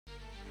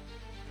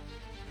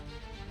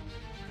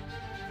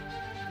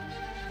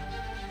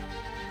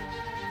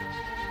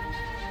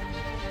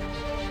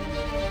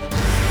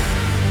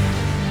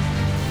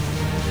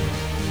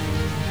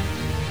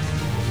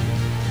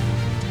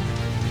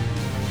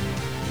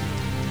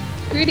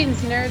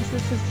Greetings, nerds.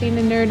 This is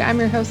CNN Nerd. I'm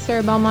your host,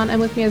 Sarah Belmont, and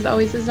with me, as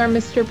always, is our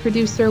Mr.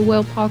 Producer,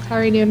 Will Polk. How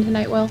are you doing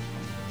tonight, Will?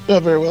 Oh,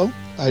 very well.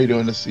 How you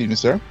doing this evening,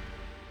 sir?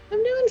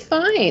 I'm doing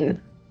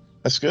fine.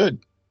 That's good.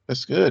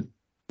 That's good.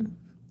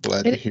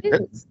 Glad to It hear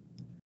it. is.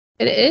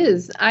 It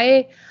is.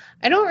 I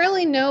don't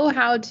really know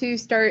how to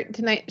start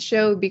tonight's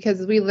show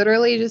because we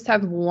literally just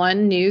have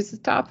one news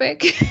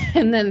topic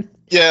and then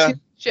Yeah, two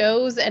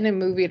shows and a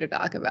movie to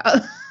talk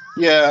about.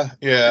 yeah.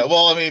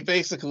 Well, I mean,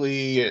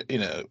 basically,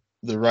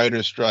 the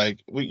writer's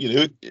strike.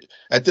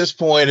 At this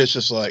point, it's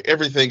just like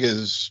everything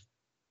is.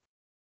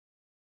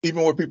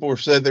 Even where people were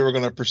said they were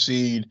going to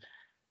proceed,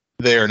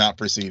 they are not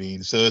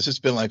proceeding. So it's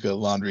just been like a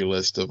laundry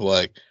list of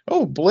like,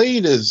 oh,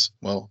 Blade's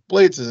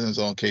in his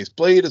own case.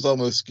 Blade is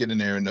almost getting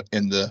there in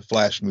the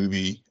Flash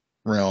movie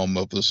realm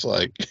of this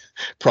like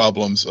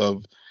problems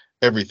of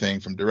everything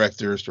from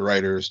directors to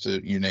writers to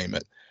you name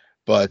it.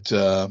 But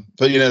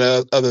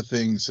the other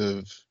things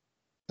of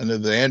I know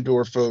the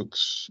Andor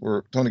folks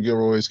were Tony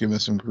Gilroy's giving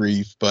some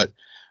grief, but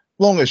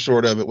long and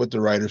short of it, with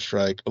the writer's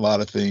strike, a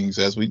lot of things,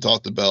 as we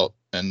talked about,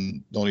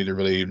 and don't need to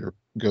really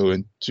go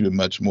into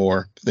much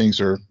more,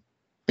 things are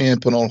being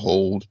put on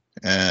hold,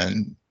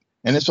 and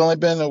it's only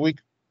been a week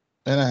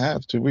and a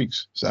half, 2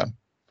 weeks. So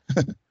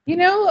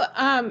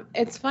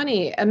It's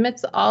funny.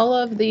 Amidst all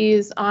of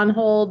these on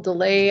hold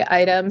delay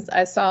items,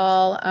 I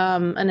saw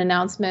an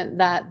announcement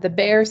that The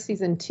Bear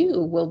season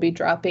 2 will be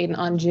dropping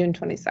on June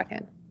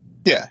 22nd.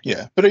 yeah,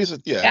 but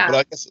but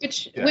I guess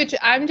which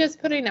I'm just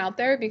putting out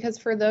there because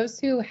for those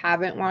who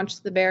haven't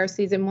watched The Bear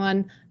season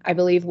 1, I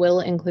believe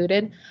Will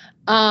included,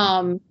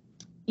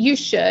 you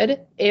should,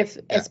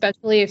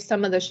 especially if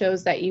some of the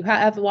shows that you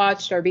have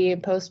watched are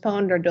being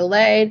postponed or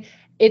delayed.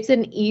 It's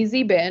an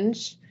easy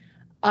binge.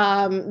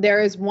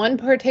 There is one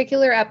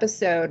particular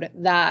episode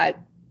that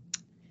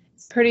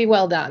is pretty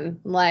well done.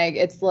 Like,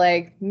 it's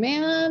like,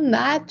 man,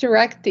 that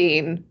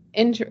directing,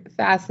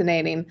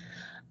 fascinating.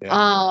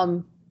 Yeah.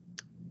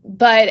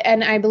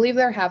 And I believe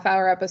they're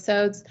half-hour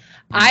episodes.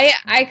 I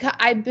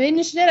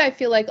binged it, I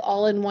feel like,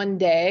 all in one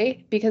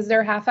day because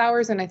they're half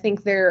hours and I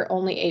think they're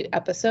only 8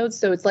 episodes.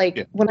 So it's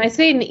like, when I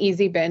say an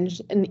easy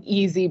binge.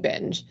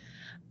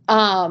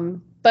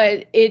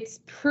 But it's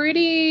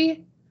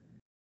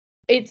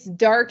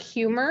dark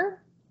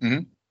humor,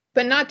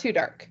 but not too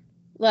dark.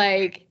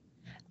 Like,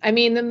 I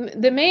mean,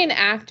 the main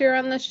actor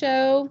on the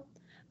show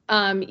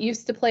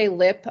used to play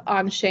Lip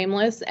on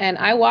Shameless, and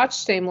I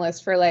watched Shameless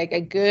for like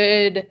a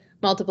good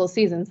multiple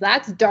seasons.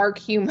 That's dark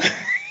humor.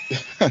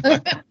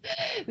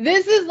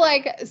 This is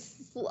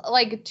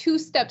like 2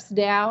 steps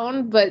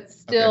down, but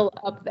still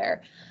up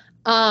there.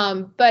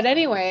 But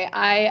anyway,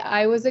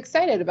 I was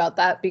excited about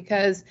that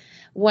because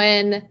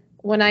when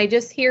I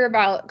just hear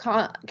about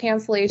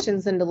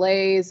cancellations and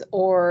delays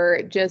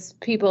or just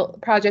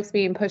projects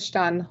being pushed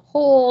on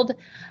hold,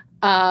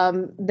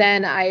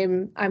 then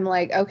I'm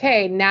like,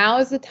 okay, now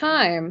is the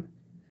time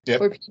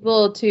for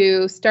people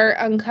to start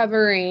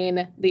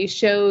uncovering these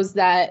shows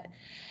that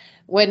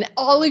when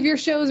all of your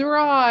shows were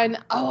on,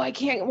 oh, I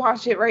can't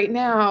watch it right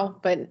now,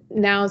 but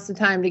now's the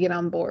time to get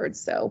on board.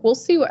 So we'll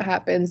see what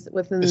happens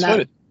within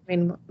that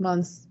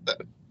months.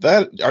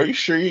 That are you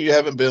sure you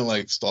haven't been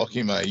like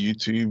stalking my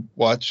YouTube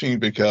watching?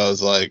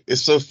 Because like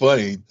it's so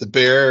funny. The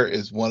Bear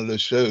is one of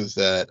those shows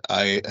that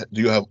I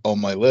do have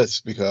on my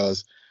list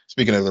because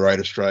speaking of the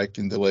writer strike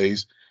and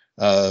delays,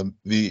 I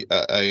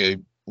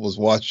was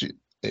watching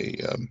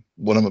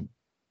one of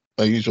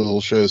my usual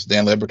shows,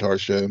 Dan Le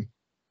Batard's show.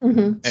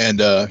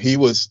 And he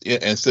was,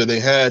 and so they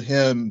had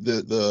him,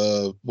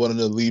 the one of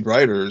the lead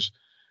writers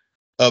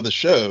of the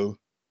show,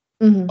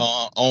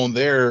 on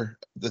there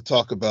to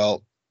talk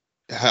about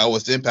how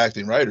it's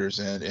impacting writers,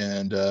 and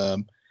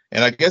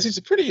I guess he's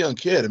a pretty young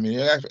kid. I mean,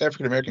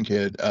 African American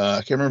kid.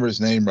 I can't remember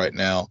his name right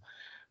now,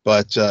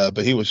 but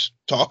he was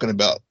talking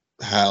about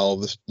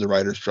how the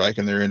writer's strike,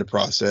 and they're in the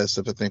process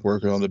of, I think,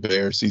 working on The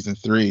Bear season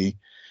 3,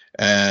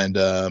 and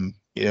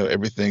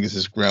everything is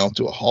just ground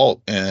to a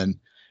halt, and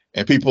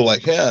people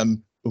like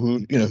him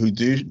who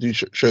do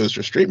shows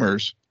for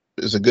streamers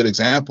is a good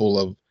example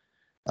of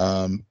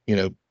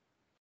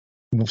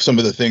some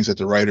of the things that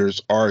the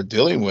writers are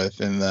dealing with,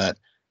 and that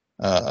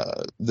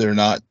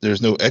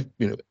there's no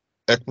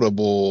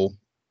equitable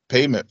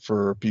payment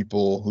for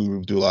people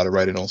who do a lot of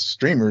writing on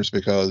streamers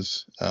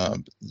because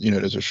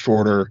there's a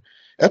shorter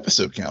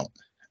episode count,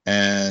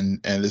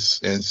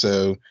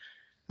 so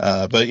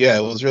but yeah,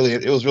 it was really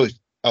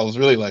I was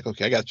really like,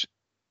 okay, I got to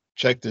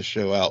check this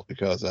show out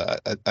because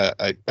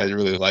I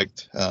really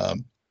liked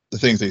the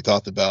things they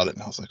talked about it,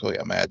 and I was like, oh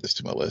yeah, I'm gonna add this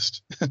to my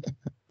list.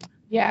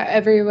 Yeah,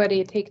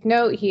 everybody take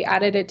note. He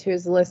added it to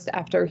his list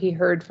after he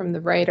heard from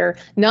the writer,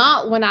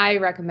 not when I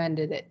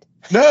recommended it.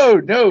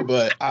 No,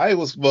 but I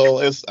was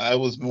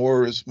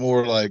it's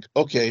more like,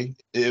 okay,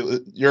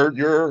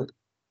 your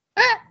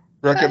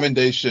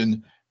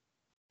recommendation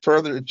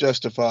further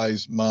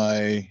justifies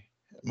my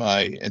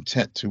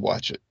intent to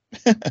watch it.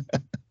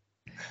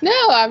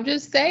 No, I'm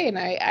just saying.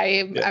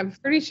 I'm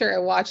pretty sure I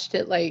watched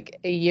it like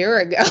a year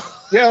ago.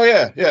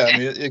 Yeah. I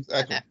mean,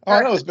 exactly. Oh,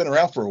 I know it's been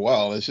around for a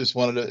while. It's just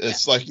one of the.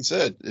 It's like you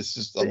said. It's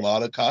just a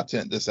lot of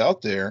content that's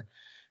out there,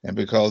 and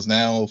because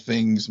now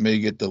things may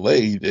get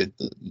delayed,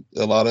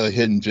 a lot of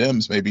hidden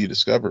gems may be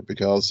discovered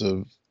because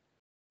of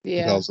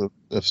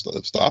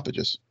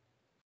stoppages.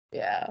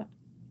 Yeah.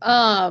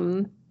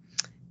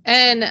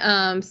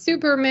 And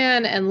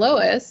Superman and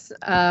Lois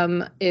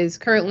is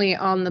currently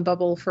on the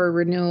bubble for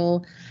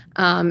renewal.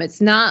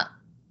 It's not.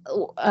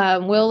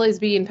 Will is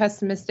being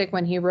pessimistic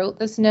when he wrote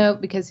this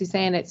note because he's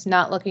saying it's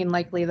not looking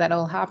likely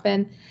that'll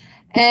happen.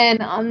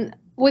 And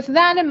with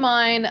that in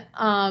mind,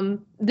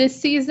 this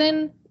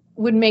season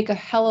would make a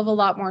hell of a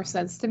lot more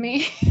sense to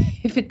me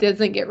if it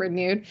doesn't get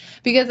renewed,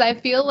 because I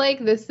feel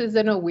like this is,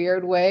 in a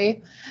weird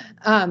way,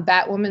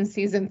 Batwoman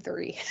season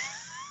 3.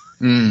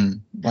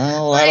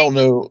 Well, I don't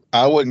know.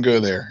 I wouldn't go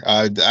there.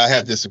 I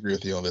have to disagree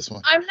with you on this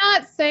one. I'm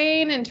not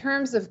saying in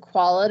terms of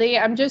quality.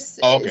 I'm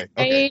just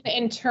saying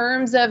in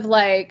terms of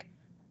like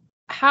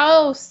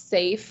how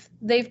safe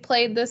they've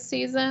played this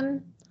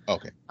season.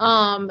 Okay.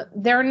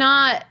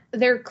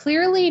 They're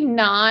clearly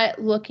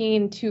not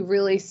looking to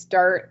really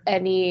start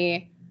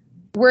any,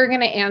 we're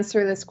going to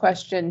answer this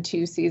question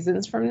 2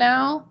 seasons from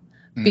now,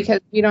 because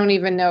we don't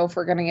even know if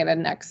we're going to get a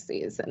next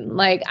season.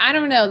 Like, I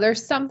don't know.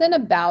 There's something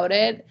about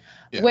it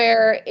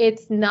where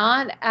it's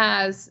not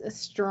as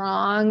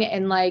strong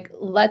and like,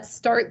 let's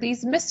start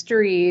these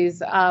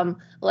mysteries.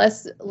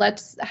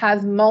 Let's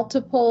have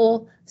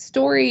multiple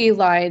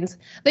storylines.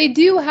 They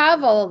do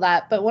have all of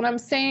that, but what I'm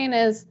saying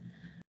is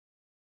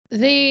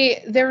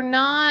they're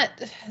not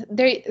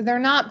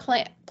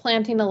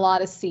planting a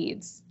lot of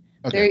seeds.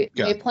 They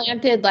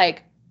planted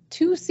like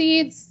 2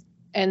 seeds,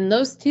 and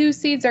those 2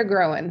 seeds are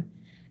growing,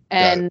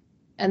 and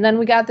then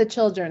we got the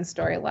children's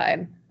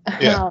storyline.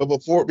 Yeah, but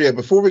before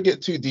we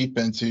get too deep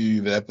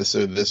into the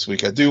episode this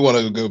week, I do want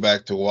to go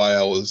back to why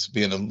I was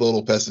being a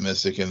little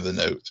pessimistic in the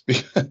notes,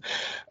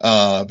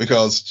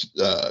 because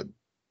a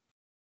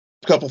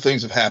couple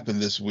things have happened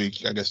this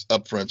week. I guess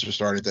upfronts are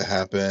starting to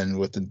happen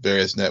with the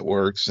various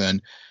networks, and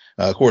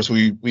of course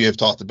we have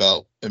talked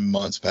about in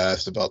months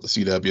past about the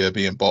CW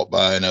being bought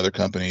by another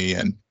company,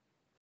 and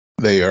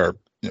they are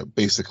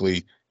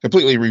basically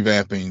completely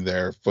revamping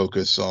their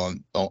focus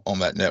on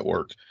that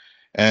network.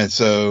 And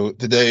so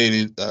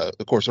today,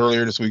 of course,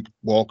 earlier this week,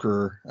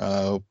 Walker,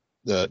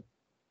 the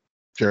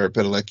Jared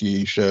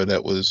Padalecki show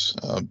that was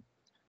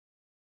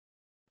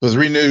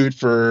renewed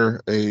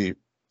for a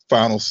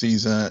final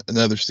season,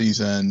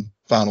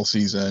 final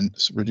season,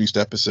 reduced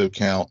episode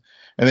count.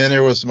 And then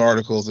there was some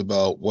articles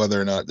about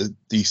whether or not the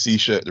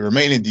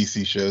remaining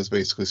DC shows,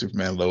 basically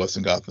Superman, Lois,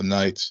 and Gotham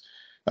Knights,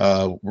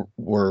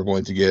 were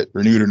going to get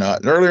renewed or not.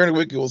 And earlier in the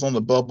week, it was on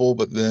the bubble,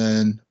 but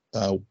then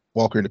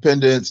Walker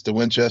Independence, the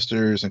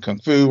Winchesters, and Kung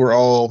Fu were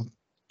all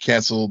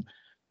canceled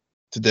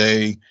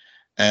today.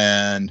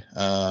 And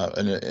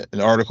an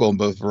article in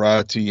both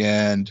Variety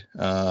and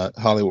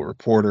Hollywood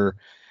Reporter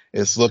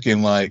is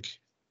looking like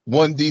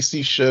one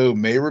DC show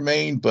may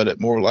remain, but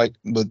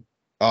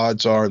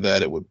odds are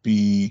that it would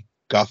be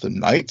Gotham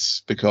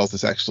Knights, because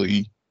it's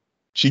actually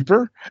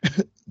cheaper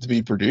to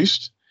be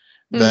produced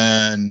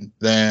than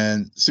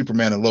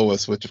Superman and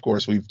Lois, which of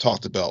course we've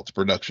talked about the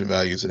production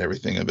values and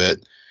everything of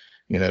it,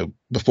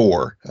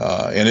 before.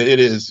 And it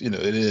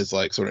is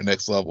like sort of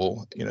next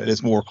level. It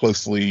is more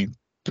closely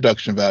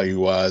production value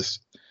wise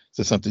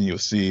to something you'll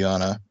see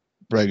on a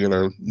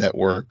regular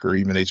network or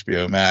even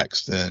HBO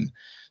Max than,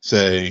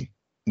 say,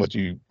 what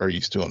you are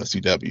used to on a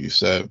CW.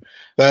 So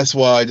that's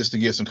why, just to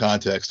give some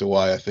context to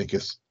why I think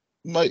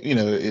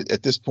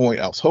at this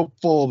point I was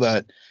hopeful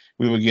that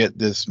we would get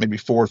this maybe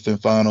 4th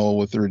and final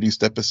with the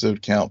reduced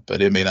episode count,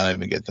 but it may not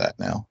even get that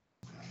now.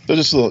 So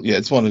just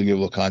just wanted to give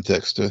a little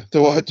context to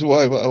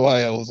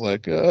why I was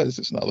like, this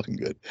is not looking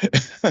good.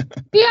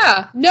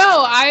 Yeah,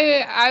 no,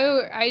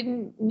 I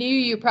knew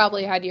you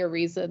probably had your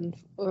reason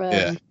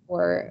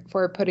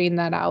for putting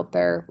that out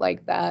there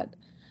like that.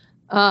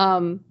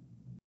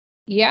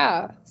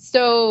 Yeah.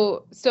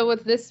 So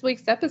with this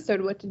week's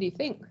episode, what did you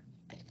think?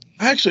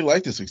 I actually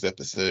like this week's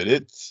episode.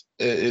 It's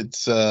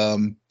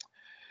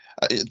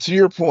to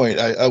your point,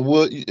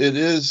 it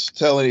is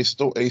telling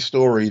a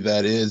story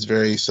that is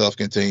very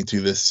self-contained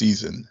to this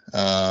season.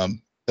 At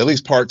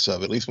least parts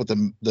of it, at least with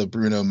the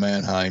Bruno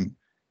Mannheim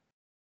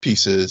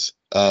pieces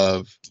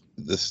of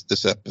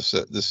this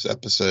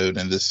episode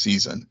and this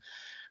season.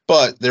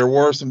 But there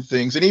were some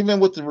things, and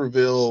even with the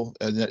reveal,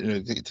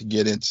 to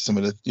get into some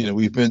of the,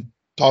 we've been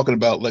talking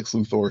about Lex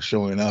Luthor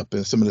showing up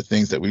and some of the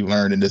things that we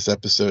learned in this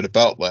episode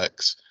about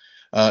Lex.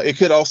 It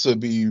could also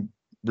be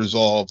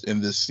resolved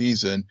in this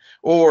season,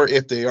 or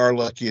if they are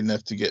lucky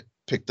enough to get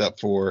picked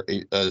up for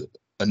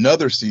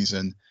another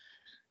season,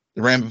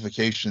 the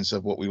ramifications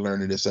of what we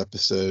learned in this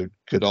episode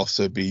could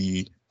also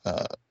be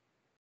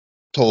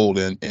told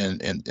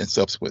in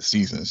subsequent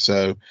seasons.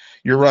 So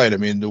you're right. I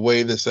mean, the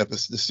way this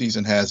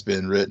season has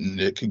been written,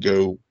 it could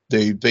go.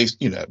 They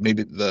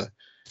maybe the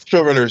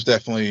showrunners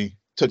definitely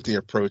took the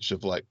approach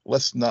of like,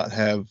 let's not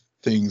have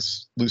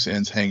things, loose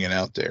ends hanging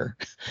out there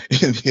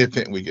in the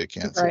event we get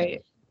canceled.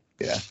 Right.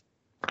 Yeah.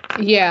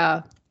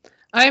 Yeah.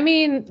 I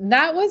mean,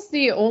 that was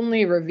the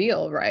only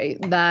reveal, right?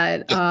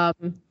 That,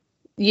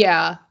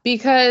 yeah,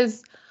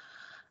 because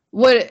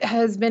what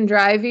has been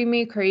driving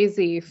me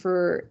crazy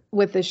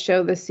with the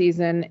show this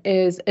season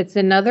is it's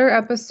another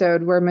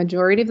episode where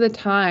majority of the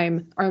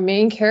time our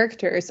main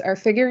characters are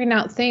figuring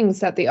out things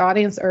that the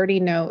audience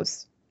already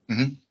knows.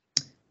 Mm-hmm.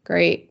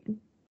 Great.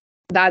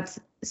 That's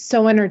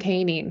so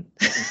entertaining.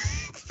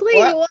 It's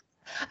like,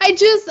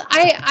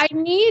 I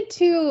need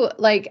to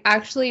like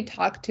actually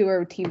talk to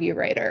a TV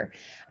writer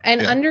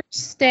and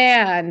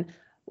understand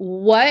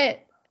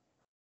what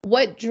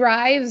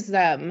drives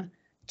them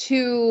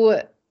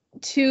to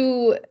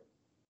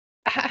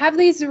have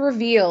these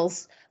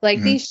reveals,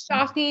 like these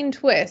shocking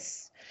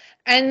twists,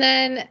 and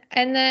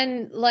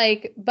then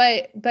like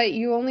but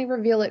you only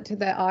reveal it to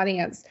the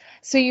audience,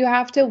 so you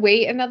have to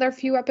wait another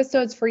few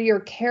episodes for your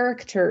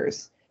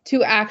characters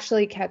to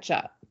actually catch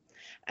up.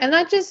 And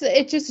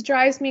it just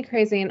drives me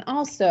crazy. And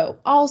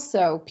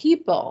also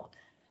people,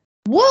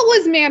 what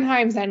was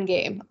Mannheim's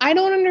endgame? I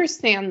don't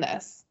understand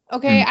this.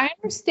 Okay, I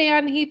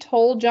understand he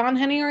told John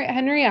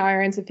Henry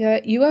Irons, if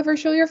you ever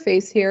show your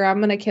face here, I'm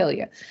going to kill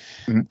you.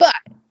 But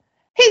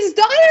his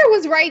daughter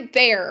was right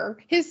there.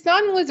 His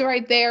son was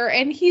right there.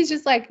 And he's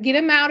just like, get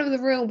him out of the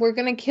room. We're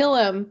going to kill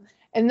him.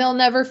 And they'll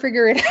never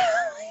figure it out.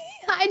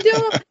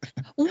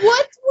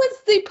 What was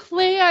the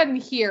plan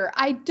here?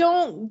 I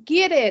don't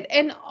get it.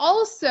 And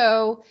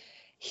also,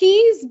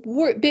 he's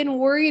been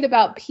worried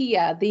about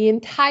Pia the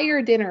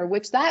entire dinner,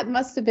 which that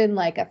must have been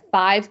like a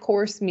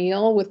 5-course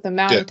meal with the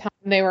amount of time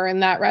they were in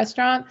that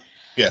restaurant.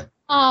 Yeah.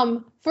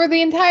 For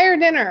the entire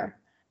dinner.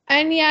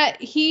 And yet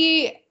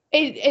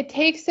it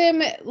takes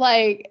him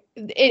like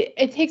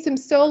it takes him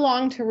so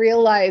long to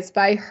realize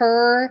by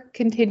her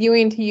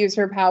continuing to use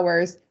her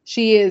powers,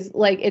 she is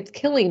like, it's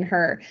killing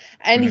her.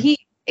 And he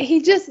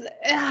just,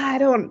 I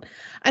don't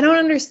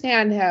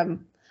understand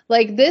him.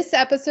 Like this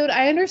episode,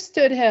 I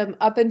understood him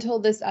up until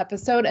this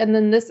episode. And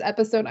then this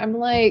episode, I'm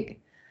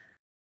like,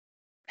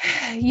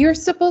 you're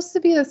supposed to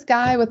be this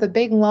guy with a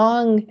big,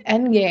 long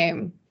end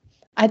game.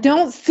 I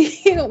don't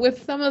see it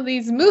with some of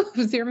these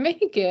moves you're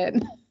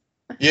making.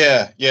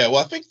 Yeah. Well,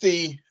 I think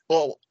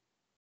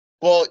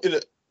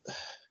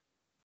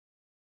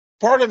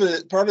part of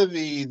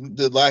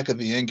the lack of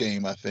the end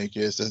game, I think,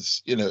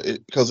 is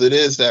because it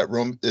is that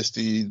room. It's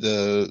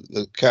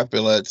the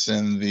Capulets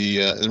and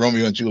the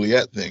Romeo and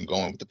Juliet thing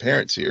going with the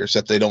parents here,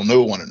 except they don't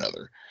know one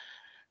another,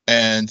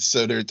 and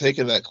so they're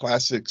taking that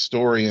classic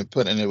story and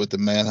putting it with the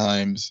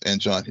Mannheims and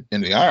John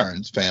and the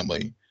Irons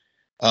family,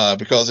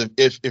 because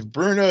if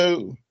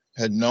Bruno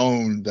had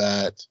known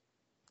that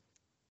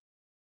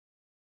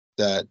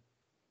John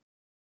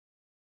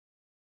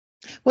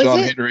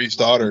Henry's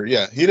daughter,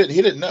 he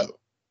didn't know.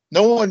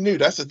 No one knew.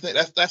 That's the thing.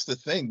 That's the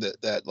thing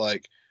that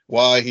like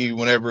why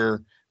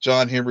whenever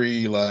John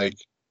Henry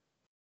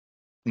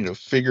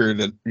figured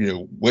that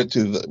went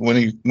to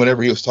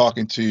whenever he was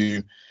talking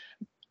to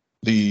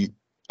the,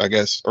 I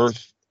guess,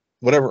 Earth,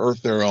 whatever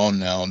Earth they're on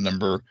now,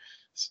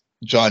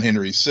 John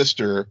Henry's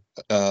sister,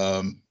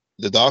 the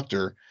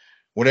doctor,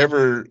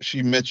 whenever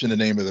she mentioned the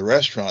name of the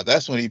restaurant,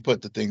 that's when he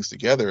put the things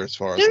together as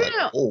far as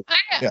I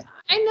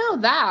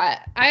know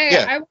that.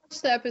 I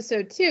watched the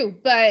episode too,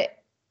 but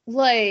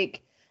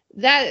like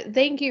that,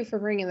 thank you for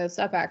bringing this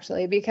up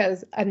actually,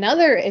 because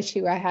another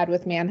issue I had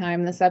with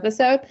Mannheim this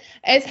episode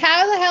is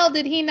how the hell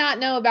did he not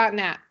know about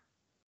Nat?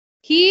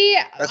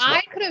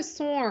 I could have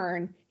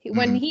sworn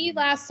when he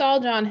last saw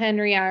John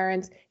Henry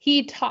Irons,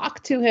 he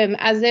talked to him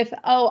as if,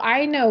 oh,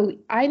 I know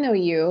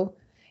you.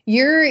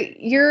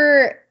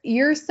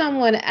 You're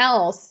someone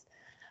else,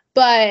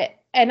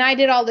 and I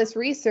did all this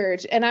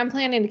research and I'm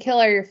planning to kill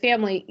all your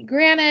family.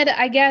 Granted,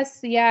 I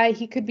guess,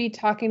 he could be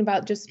talking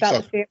about just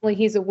about the family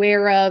he's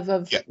aware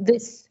of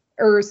this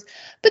Earth,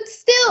 but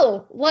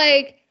still,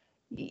 like,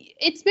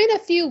 it's been a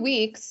few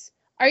weeks.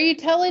 Are you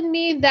telling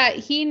me that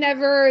he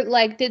never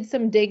did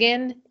some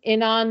digging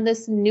in on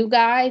this new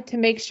guy to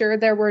make sure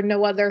there were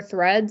no other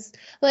threads?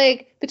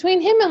 Like,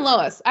 between him and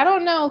Lois, I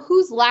don't know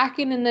who's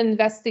lacking in the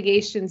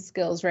investigation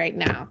skills right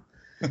now.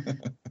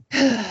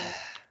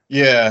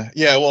 Yeah.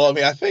 Well,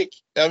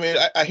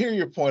 I hear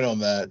your point on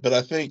that, but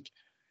I think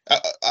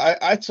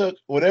I took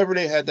whenever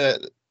they had that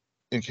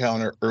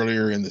encounter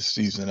earlier in the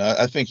season,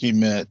 I think he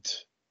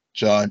meant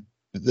John,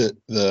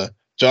 the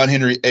John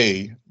Henry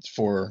A,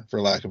 for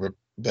lack of a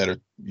better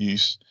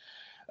use,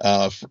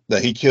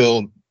 that he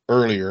killed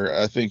earlier.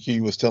 I think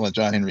he was telling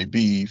John Henry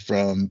B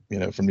from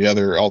the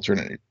other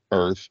alternate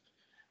Earth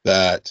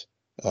that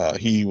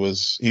he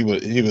was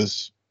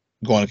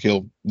going to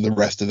kill the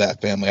rest of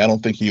that family. I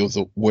don't think he was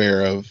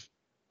aware of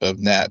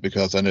Nat,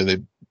 because I know they,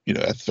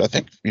 I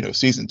think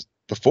seasons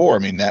before,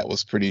 Nat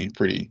was pretty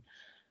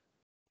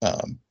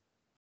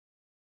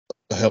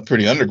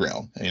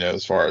underground,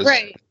 as far as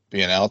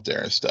being out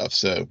there and stuff.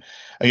 So,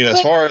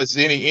 as far as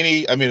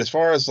any, as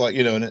far as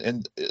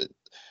and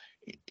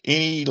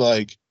any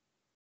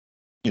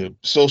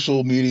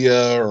social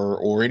media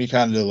or any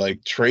kind of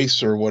like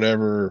trace or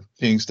whatever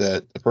things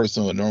that a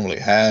person would normally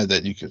have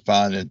that you could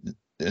find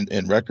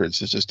in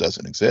records. It just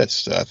doesn't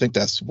exist. So I think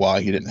that's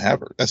why he didn't have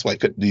her. That's why he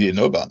didn't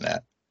know about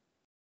that.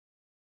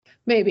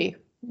 Maybe.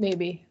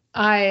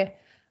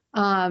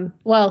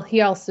 Well,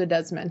 he also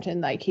does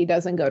mention like he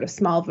doesn't go to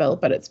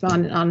Smallville, but it's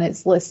on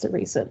his list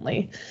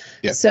recently.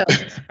 Yeah. So,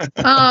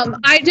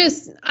 I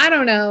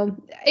don't know.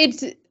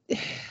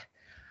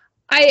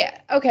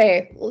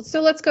 Okay.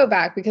 So let's go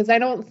back because I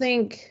don't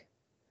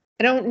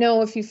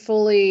know if you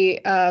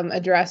fully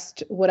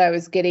addressed what I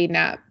was getting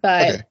at,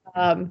 but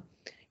okay.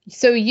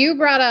 So you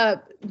brought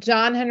up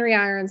John Henry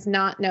Irons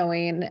not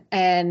knowing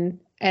and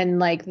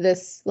like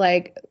this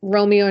like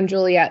Romeo and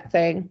Juliet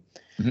thing.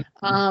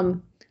 Mm-hmm.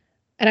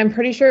 And I'm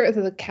pretty sure it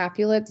was the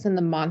Capulets and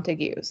the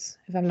Montagues,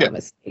 if I'm not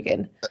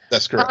mistaken.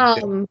 That's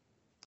correct.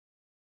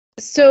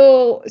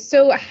 So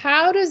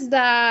how does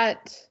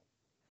that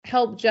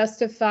help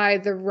justify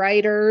the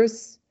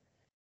writers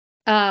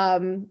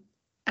having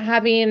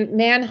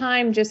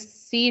Mannheim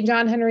just see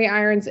John Henry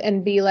Irons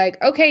and be like,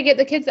 okay, get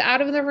the kids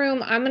out of the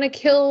room. I'm going to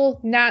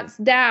kill Nat's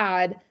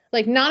dad.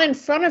 Like, not in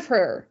front of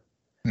her.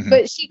 Mm-hmm.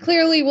 But she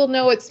clearly will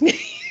know it's me.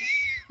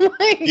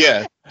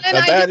 Yeah,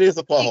 that is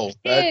a plot hole.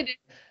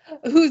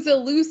 Who's a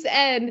loose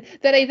end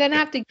that I then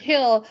have to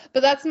kill,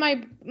 but that's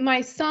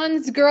my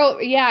son's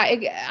girl. Yeah,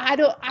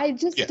 I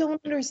just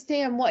don't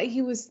understand what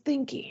he was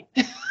thinking.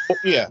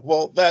 Yeah,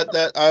 well, that's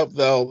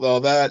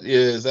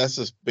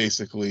just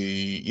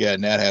basically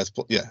Nat has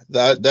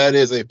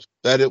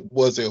it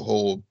was a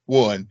whole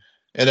one,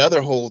 and the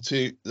other whole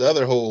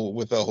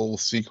with the whole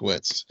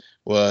sequence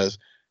was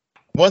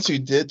once he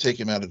did take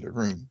him out of the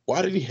room,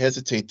 why did he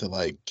hesitate to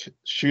like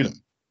shoot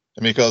him?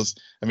 Because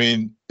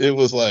it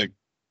was like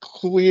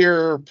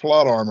clear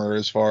plot armor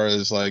as far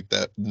as like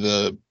that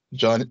the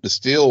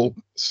steel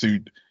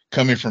suit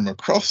coming from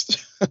across.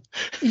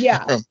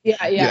 Yeah.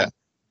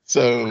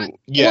 So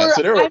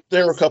there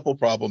were a couple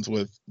problems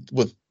with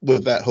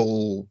that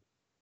whole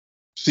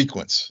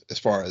sequence as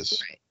far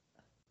as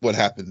what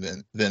happened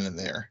then and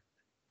there.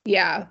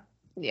 Yeah.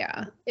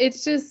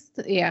 It's just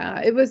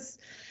it was.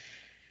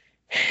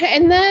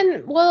 And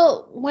then,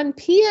 well, when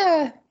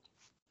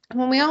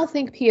we all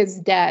think Pia's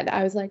dead,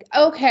 I was like,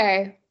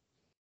 okay,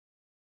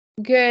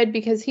 good,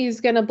 because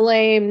he's going to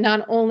blame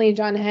not only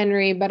John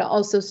Henry, but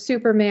also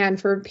Superman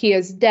for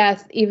Pia's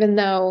death, even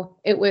though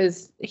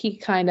he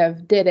kind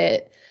of did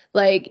it.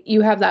 Like, you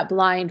have that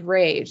blind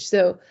rage.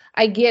 So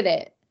I get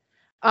it.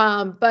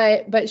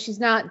 But she's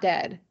not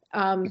dead.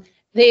 I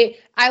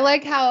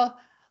like how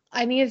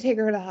I need to take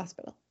her to the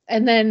hospital.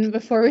 And then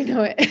before we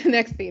know it,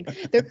 next scene,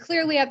 they're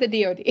clearly at the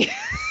DOD. Yeah.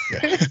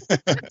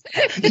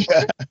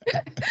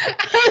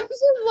 I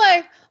was just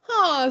like,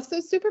 so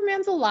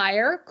Superman's a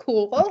liar.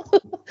 Cool.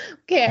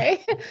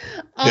 Okay.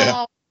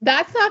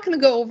 That's not going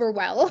to go over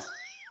well.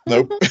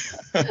 Nope.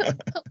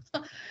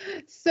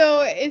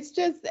 So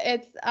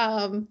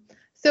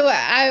so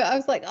I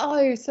was like,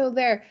 oh, you're so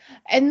there.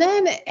 And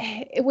then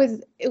it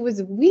was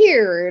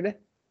weird.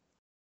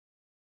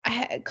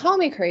 Call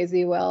me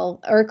crazy, Will,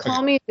 or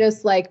call me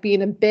just like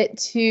being a bit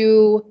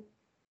too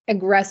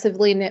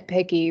aggressively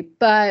nitpicky,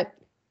 but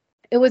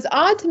it was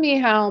odd to me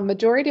how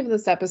majority of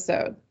this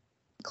episode,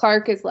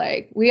 Clark is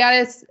like,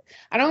 I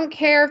don't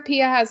care if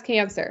Pia has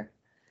cancer.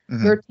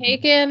 Mm-hmm.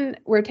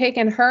 We're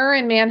taking her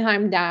and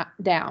Mannheim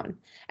down.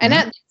 And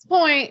at this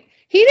point,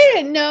 he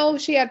didn't know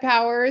she had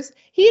powers.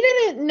 He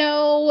didn't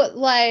know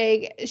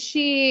like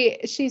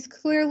she's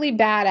clearly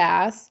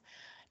badass.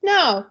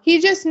 No,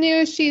 he just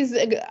knew she's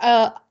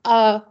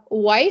a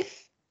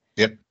wife,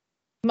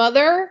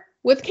 mother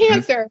with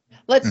cancer. Mm-hmm.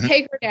 Let's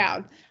take her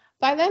down.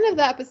 By the end of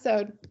the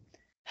episode,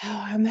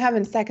 I'm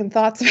having second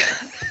thoughts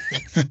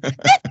about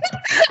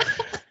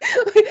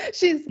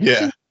she's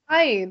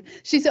dying.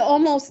 She's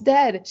almost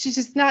dead. She's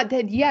just not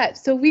dead yet,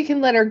 so we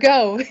can let her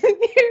go.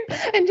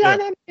 And John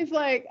Henry's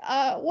like,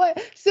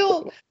 what?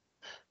 So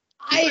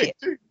like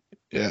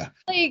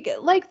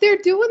they're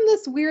doing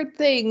this weird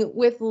thing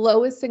with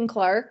Lois and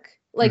Clark.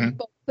 Like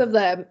both of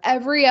them,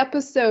 every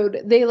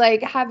episode, they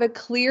like have a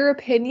clear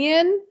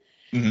opinion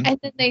and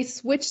then they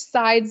switch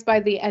sides by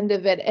the end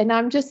of it. And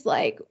I'm just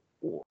like,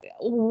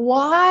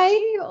 why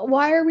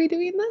are we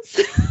doing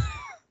this?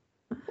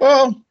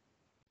 Well,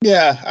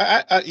 that's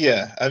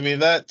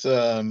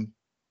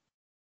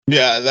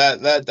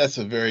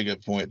a very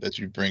good point that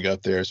you bring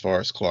up there as far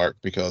as Clark,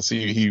 because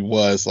he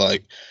was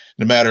like,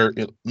 no matter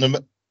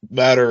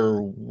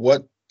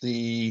what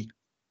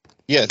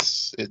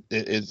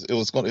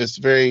it's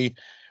very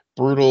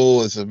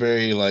brutal. It's a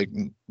very like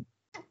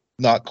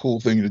not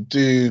cool thing to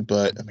do,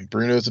 but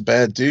Bruno's a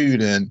bad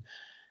dude, and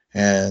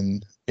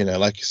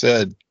like you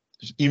said,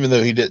 even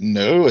though he didn't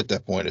know at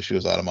that point that she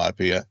was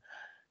onomatopoeia,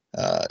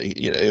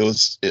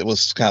 it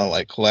was kind of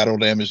like collateral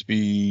damage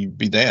be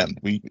damned.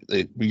 We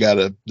got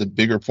the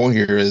bigger point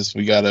here is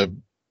we got to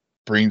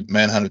bring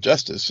Mannheim to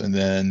justice, and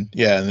then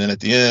at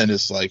the end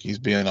it's like he's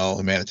being all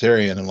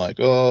humanitarian and like,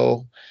 oh,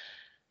 all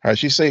right,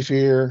 she's safe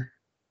here.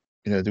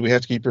 Do we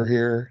have to keep her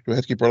here? Do we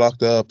have to keep her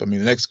locked up? The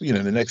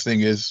next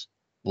thing is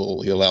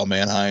will he allow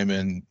Mannheim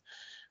and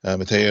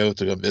Mateo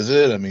to go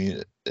visit? I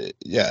mean,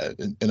 yeah,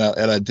 and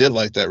I did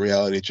like that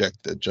reality check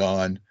that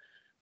John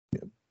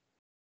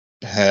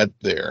had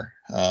there.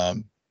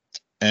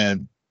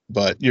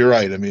 But you're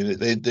right. I mean,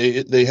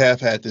 they have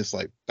had this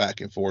like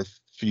back and forth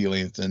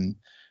feelings and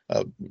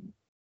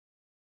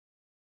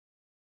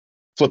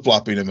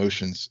flip-flopping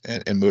emotions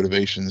and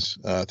motivations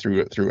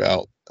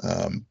throughout.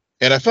 And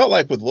I felt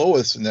like with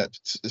Lois, and that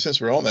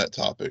since we're on that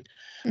topic,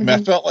 I mean,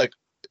 I felt like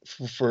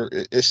for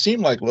it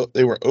seemed like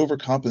they were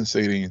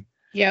overcompensating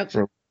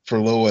for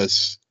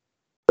Lois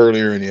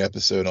earlier in the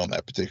episode on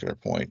that particular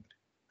point.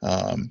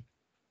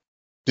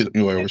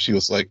 Where she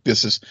was like,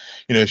 this is,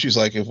 she's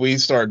like, if we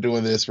start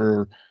doing this,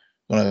 we're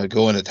going to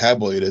go into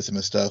tabloidism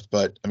and stuff.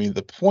 But I mean,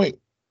 the point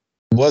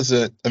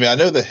wasn't, I mean, I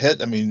know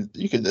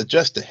you could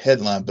adjust the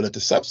headline, but if the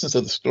substance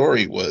of the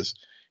story was,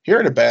 here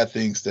are the bad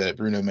things that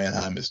Bruno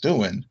Mannheim is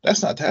doing,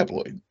 that's not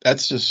tabloid.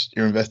 That's just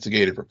your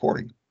investigative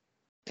reporting.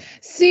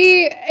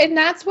 See, and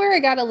that's where I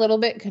got a little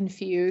bit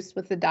confused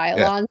with the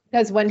dialogue,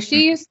 because when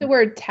she used the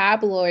word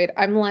tabloid,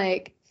 I'm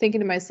like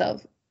thinking to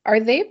myself, are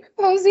they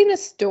proposing a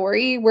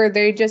story where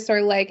they just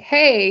are like,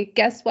 hey,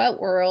 guess what,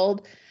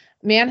 world?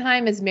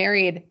 Mannheim is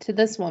married to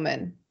this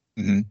woman.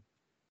 Mm-hmm.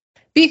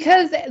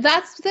 Because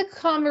that's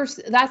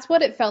that's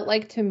what it felt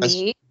like to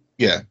me.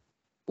 Yeah.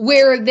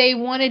 Where they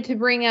wanted to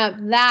bring up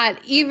that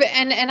even,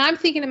 and I'm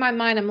thinking in my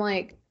mind, I'm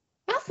like,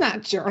 that's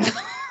not journal.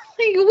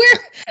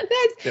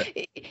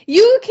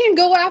 You can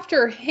go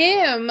after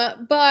him,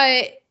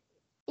 but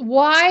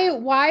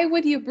why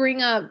would you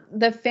bring up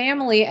the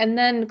family? And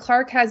then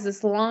Clark has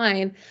this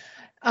line,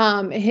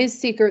 his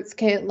secrets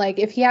can, like,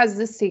 if he has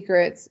the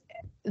secrets,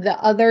 the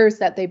others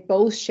that they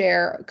both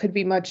share could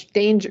be much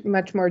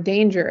more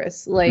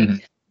dangerous. Like,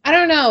 I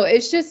don't know.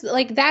 It's just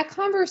like that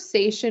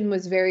conversation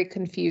was very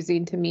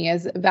confusing to me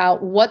as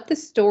about what the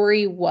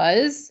story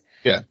was.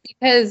 Yeah.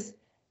 Because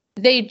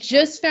they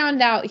just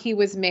found out he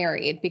was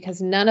married,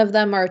 because none of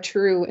them are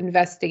true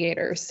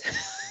investigators.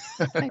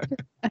 I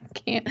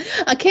can't.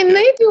 Can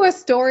they do a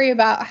story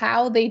about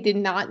how they did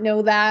not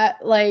know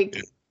that? Like,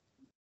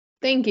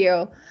 thank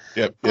you.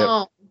 Yep.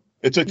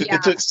 It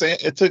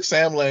took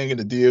Sam Lang and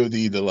the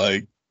DOD to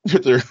like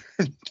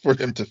for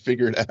them to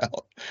figure it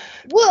out.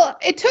 Well,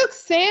 it took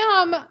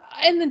Sam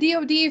and the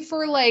DOD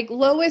for like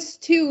Lois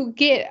to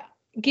get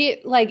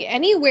like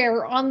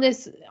anywhere on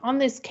this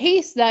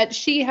case that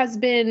she has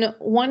been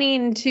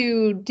wanting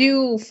to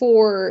do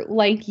for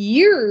like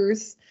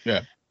years.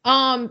 Yeah.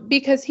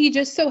 Because he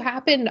just so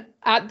happened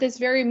at this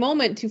very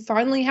moment to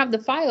finally have the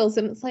files,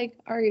 and it's like,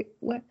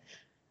 what?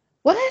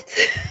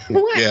 What?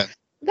 Yeah.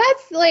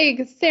 That's like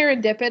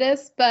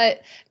serendipitous,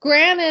 but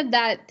granted,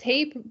 that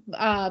tape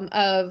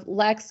of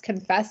Lex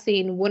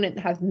confessing wouldn't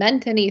have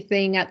meant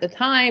anything at the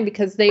time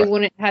because they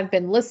wouldn't have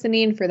been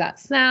listening for that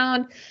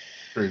sound.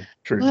 True.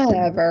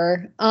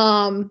 Whatever.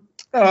 But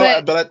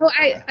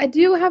I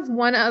do have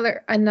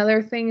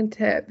another thing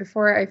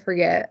before I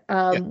forget.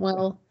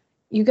 Well,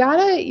 you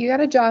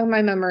gotta jog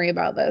my memory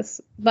about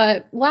this.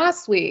 But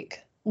last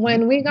week,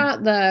 when we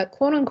got the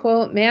quote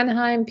unquote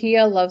Mannheim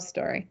Pia love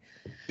story,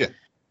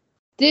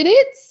 did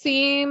it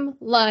seem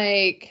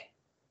like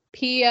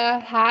Pia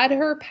had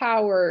her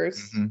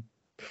powers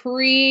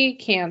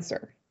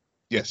pre-cancer?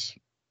 Yes.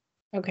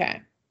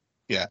 Okay.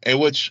 Yeah, and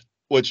which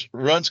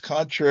runs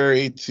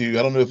contrary to,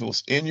 I don't know if it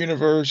was in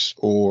universe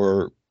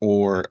or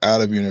out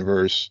of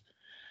universe,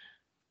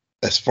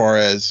 as far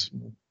as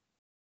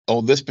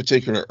on this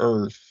particular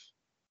Earth,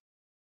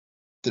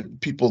 the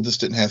people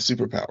just didn't have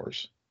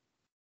superpowers.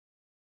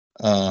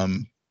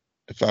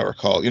 If I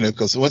recall,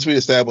 because once we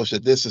established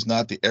that this is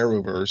not the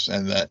Arrowverse,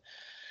 and that,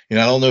 I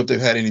don't know if they've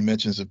had any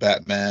mentions of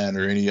Batman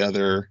or any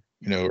other,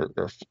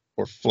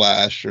 or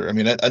Flash, or, I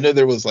mean, I know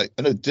there was like,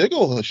 I know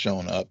Diggle has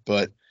shown up,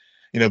 but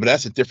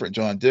that's a different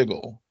John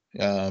Diggle.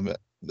 And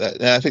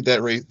I think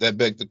that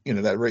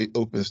rate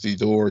opens the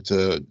door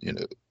to,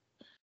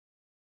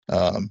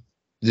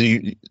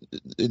 the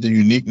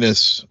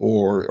uniqueness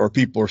or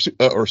people or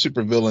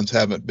supervillains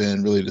haven't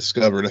been really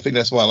discovered. I think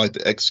that's why, like,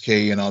 the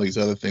XK and all these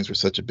other things were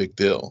such a big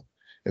deal,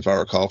 if I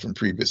recall from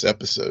previous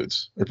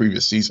episodes or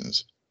previous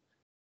seasons.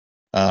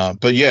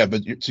 But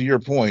to your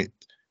point,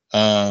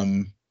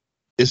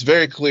 it's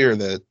very clear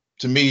that,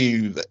 to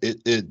me,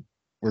 it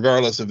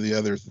regardless of the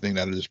other thing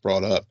that I just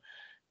brought up,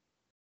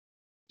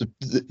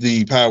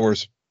 the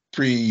powers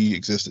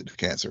pre-existed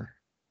cancer.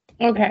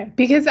 Okay,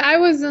 because I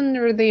was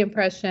under the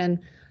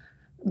impression,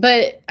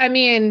 but I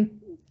mean,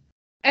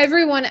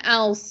 everyone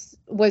else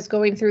was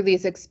going through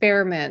these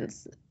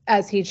experiments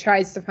as he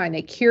tries to find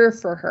a cure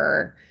for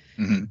her.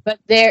 But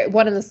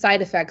one of the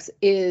side effects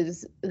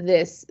is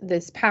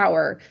this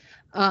power.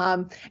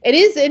 It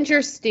is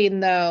interesting,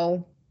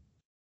 though.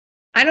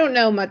 I don't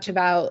know much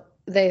about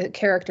the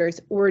character's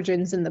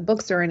origins in the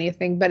books or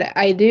anything, but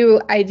I do,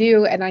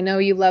 and I know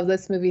you love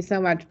this movie so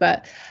much,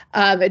 but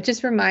it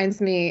just reminds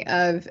me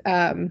of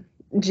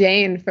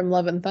Jane from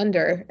Love and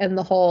Thunder and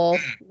the whole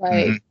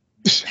like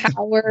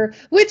power,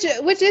 which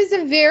is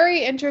a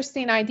very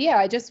interesting idea.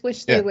 I just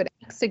wish they would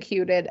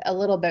execute it a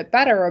little bit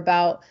better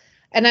about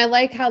and I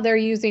like how they're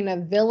using a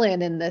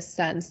villain in this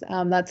sense.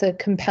 That's a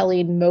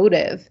compelling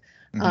motive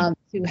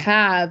to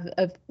have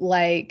of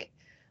like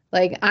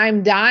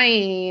I'm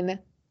dying.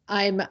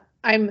 I'm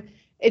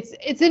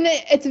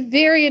it's a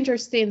very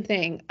interesting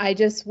thing. I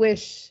just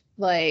wish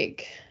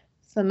like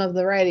some of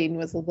the writing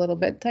was a little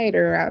bit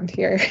tighter around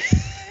here.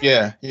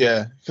 Yeah,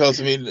 yeah.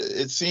 Because I mean,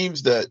 it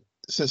seems that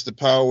since the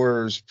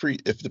powers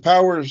if the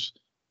powers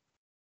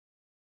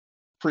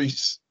pre,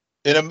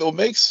 and it will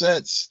make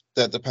sense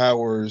that the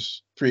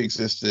powers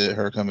pre-existed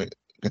her coming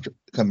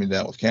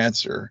down with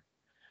cancer.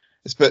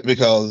 It's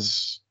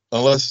because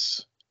I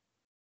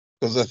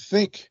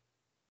think,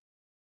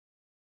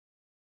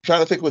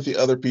 trying to think with the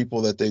other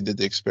people that they did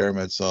the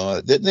experiments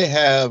on, didn't they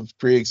have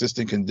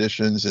pre-existing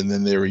conditions and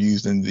then they were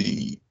using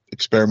the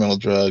experimental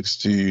drugs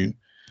to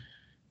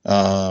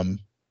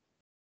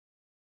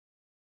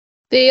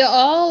They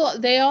all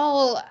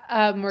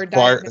were acquire?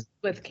 diagnosed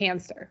with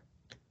cancer.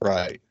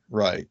 Right,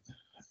 right.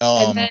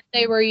 And then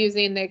they were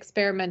using the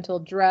experimental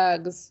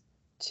drugs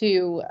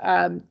to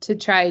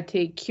try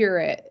to cure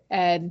it.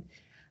 And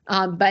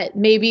but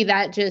maybe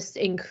that just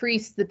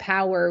increased the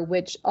power,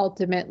 which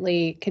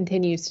ultimately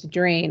continues to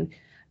drain.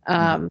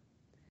 I'm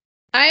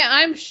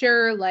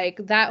sure like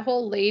that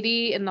whole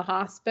lady in the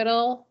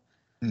hospital,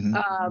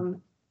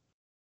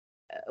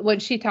 when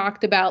she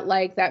talked about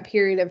like that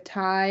period of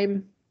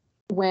time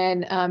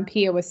when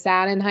Pia was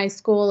sad in high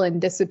school and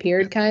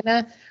disappeared kind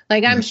of,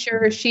 like I'm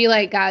sure she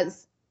like got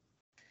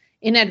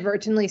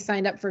inadvertently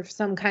signed up for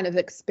some kind of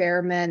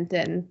experiment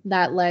and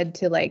that led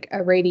to like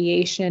a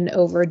radiation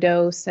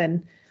overdose,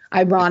 and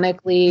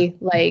ironically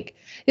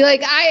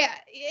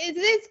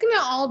it's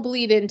gonna all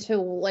bleed into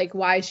like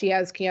why she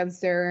has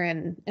cancer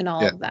and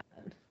all of that.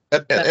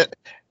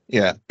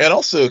 Yeah, and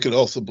also it could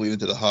also bleed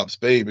into the Hobbs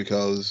Bay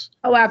because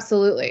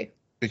Absolutely,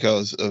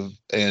 because of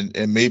and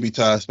maybe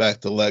ties back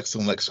to Lex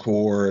and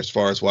LexCorp as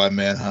far as why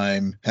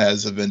Mannheim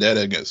has a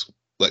vendetta against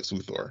Lex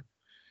Luthor.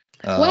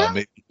 Well,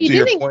 he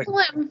didn't kill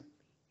him.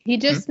 He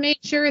just made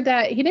sure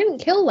that he didn't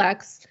kill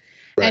Lex,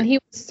 and he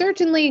was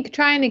certainly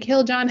trying to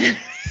kill John Henry.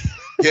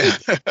 Yeah.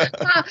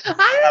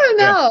 I don't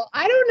know. Yeah.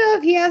 I don't know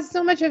if he has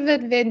so much of a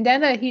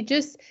vendetta.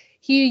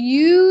 He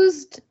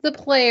used the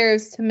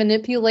players to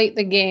manipulate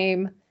the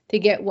game to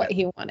get what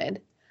he wanted.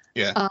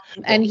 Yeah.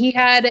 And he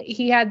had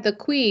the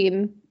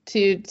queen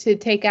to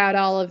take out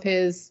all of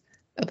his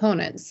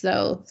opponents.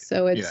 So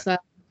it's I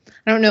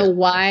don't know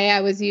why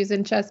I was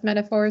using chess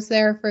metaphors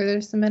there for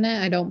just a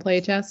minute. I don't play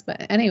chess,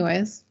 but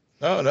anyways.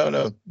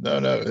 No.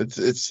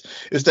 It's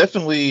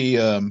definitely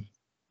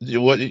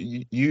what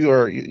you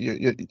are.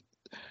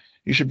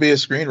 You should be a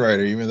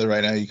screenwriter, even though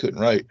right now you couldn't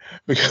write,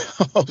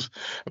 because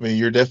I mean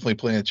you're definitely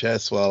playing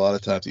chess while a lot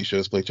of times these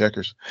shows play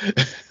checkers.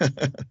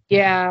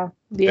 Yeah.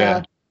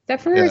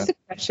 Except for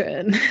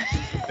succession.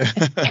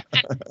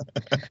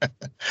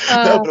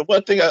 No, but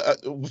one thing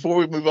before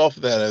we move off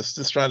of that, I was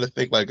just trying to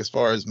think like as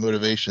far as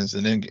motivations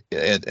and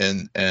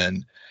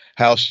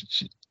how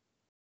she,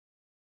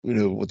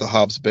 with the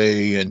Hobbs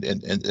Bay and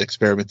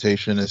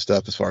experimentation and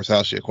stuff, as far as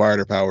how she acquired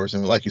her powers.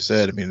 And like you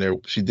said, I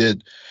mean, she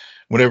did,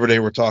 whenever they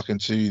were talking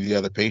to the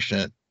other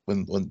patient,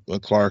 when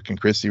Clark and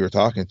Christy were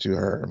talking to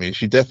her, I mean,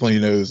 she definitely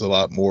knows a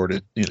lot more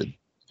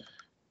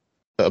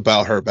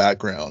about her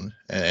background.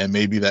 And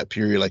maybe that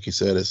period, like you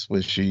said, is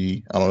when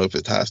she, I don't know if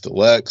it ties to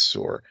Lex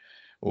or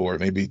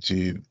maybe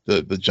to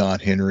the John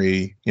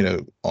Henry, I know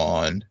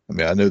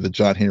the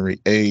John Henry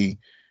A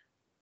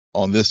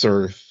on this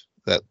earth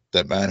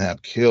that Mannheim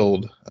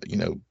killed,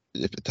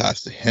 if it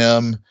ties to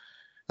him,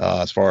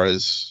 as far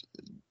as,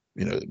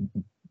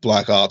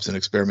 black ops and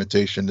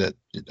experimentation that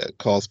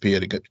caused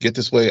Pia to get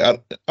this way. I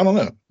don't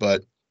know,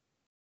 but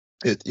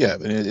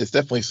it's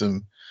definitely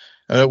some,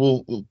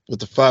 we'll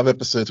with the 5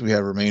 episodes we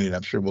have remaining,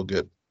 I'm sure we'll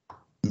get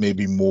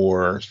maybe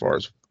more as far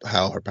as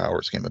how her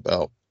powers came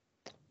about.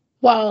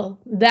 Well,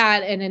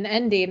 that and an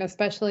ending,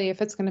 especially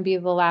if it's going to be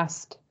the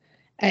last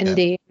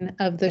ending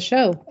of the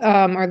show,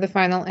 or the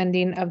final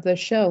ending of the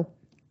show.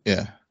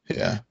 Yeah.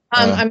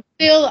 I'm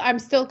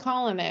still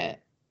calling it.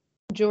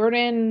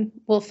 Jordan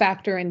will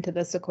factor into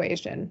this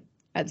equation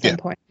at some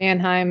point.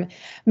 Mannheim,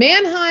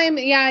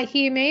 yeah,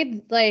 he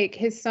made like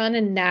his son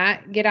and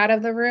Nat get out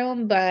of the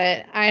room,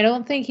 but I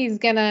don't think he's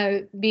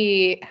gonna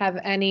have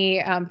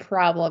any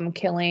problem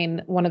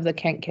killing one of the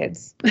Kent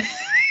kids.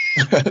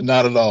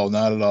 Not at all.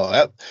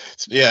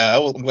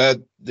 I'm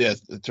glad.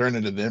 It turned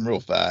into them real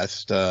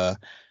fast. I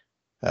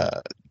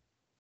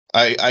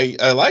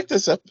like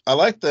this. I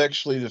liked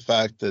actually the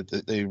fact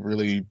that they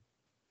really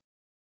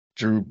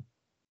drew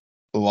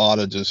a lot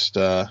of just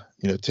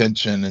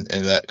tension and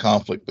that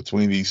conflict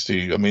between these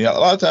two. I mean, a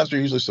lot of times they're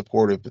usually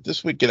supportive, but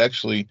this week it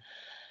actually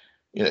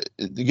it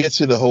gets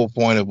to the whole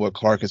point of what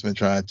Clark has been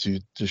trying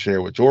to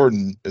share with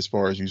Jordan as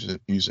far as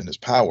using his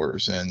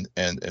powers and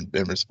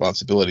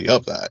responsibility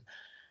of that.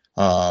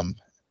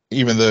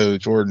 Even though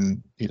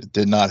Jordan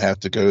did not have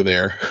to go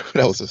there,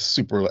 that was a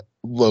super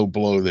low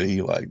blow that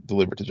he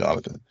delivered to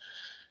Jonathan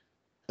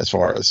as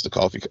far as the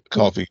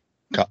coffee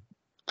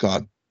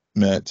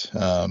meant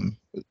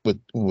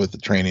with the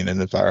training in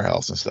the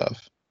firehouse and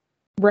stuff.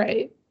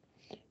 Right.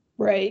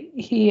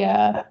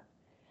 Right.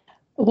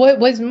 What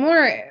was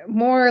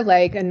more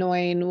like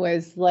annoying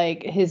was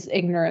like his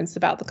ignorance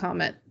about the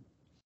comment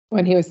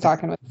when he was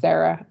talking with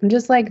Sarah. I'm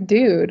just like,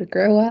 dude,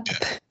 grow up.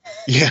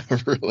 Yeah,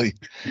 really.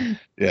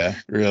 Yeah,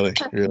 really,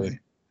 really.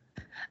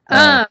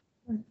 Um,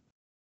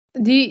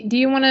 do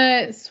you want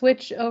to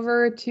switch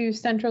over to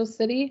Central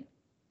City?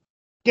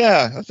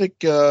 Yeah, I think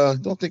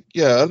don't think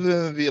yeah, other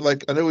than the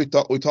like I know we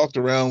talked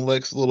around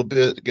Lex a little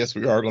bit. I guess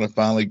we are going to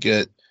finally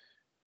get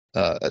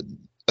I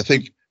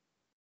think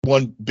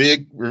one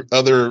big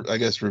other I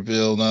guess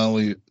reveal, not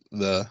only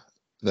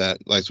that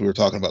like we were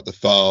talking about the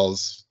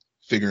files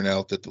figuring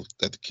out that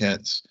the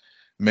Kents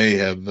may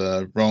have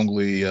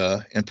wrongly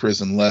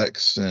imprisoned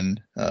Lex,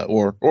 and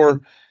or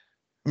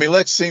I mean,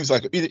 Lex seems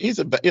like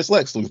it's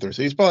Lex Luthor,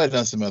 so he's probably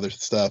done some other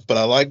stuff. But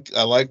I like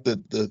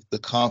the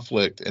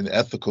conflict and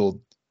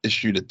ethical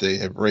issue that they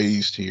have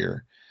raised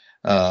here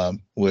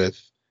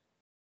with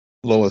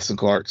Lois and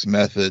Clark's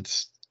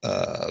methods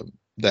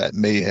that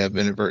may have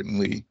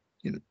inadvertently,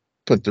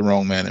 put the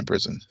wrong man in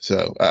prison.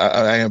 So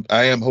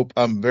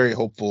I'm very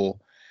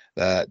hopeful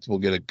that we'll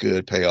get a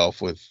good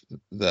payoff with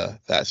that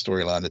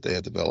storyline that they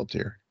have developed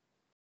here.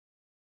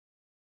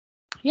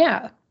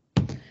 Yeah.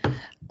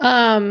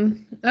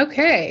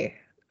 Okay.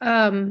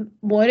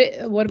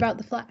 What about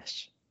the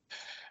Flash?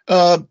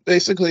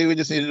 Basically, we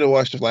just needed to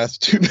watch the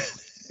last 2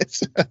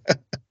 minutes.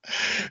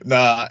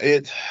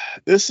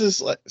 This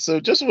is like, so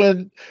just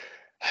when,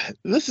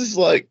 this is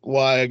like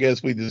why I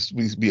guess we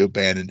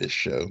abandoned this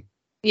show.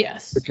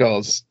 Yes.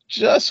 Because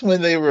just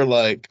when they were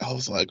like, I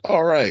was like,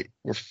 all right,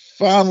 we're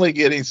finally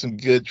getting some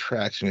good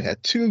traction. We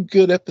had 2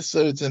 good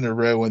episodes in a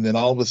row, and then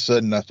all of a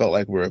sudden I felt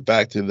like we were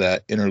back to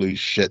that interlude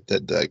shit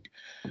that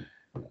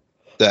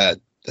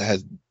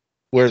has,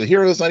 where the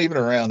hero's not even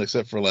around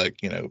except for like,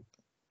 I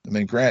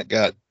mean, Grant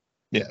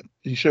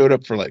he showed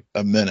up for like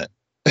a minute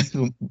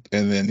and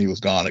then he was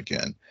gone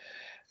again.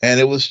 And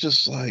it was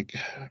just like,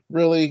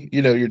 really,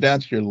 you're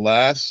down to your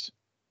last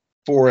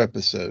 4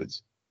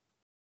 episodes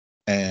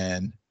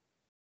and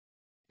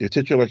your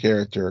titular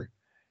character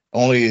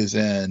only is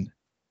in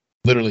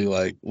literally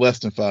like less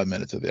than 5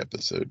 minutes of the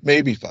episode,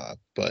 maybe 5,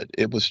 but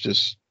it was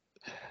just,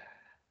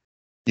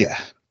 yeah.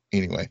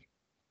 Anyway.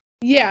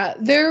 Yeah,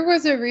 there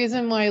was a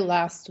reason why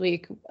last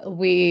week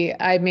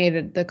I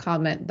made the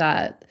comment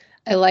that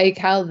I like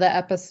how the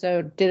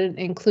episode didn't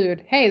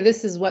include, hey,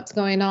 this is what's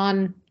going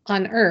on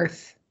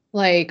Earth,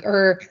 like,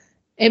 or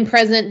in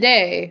present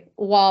day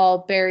while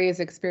Barry is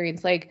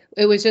experienced. Like,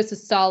 it was just a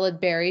solid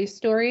Barry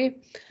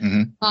story.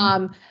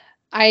 Mm-hmm.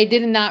 I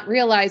did not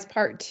realize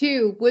part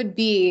 2 would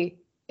be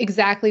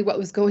exactly what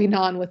was going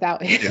on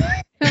without him.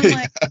 Yeah. I'm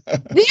like,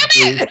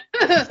 damn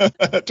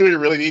it! Do we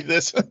really need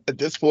this at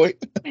this point?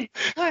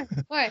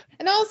 Why?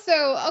 And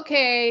also,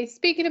 okay,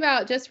 speaking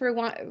about just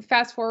for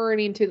fast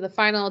forwarding to the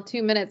final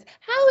 2 minutes,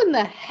 how in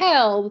the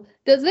hell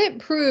does it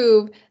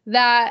prove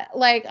that,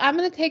 like, I'm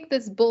going to take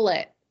this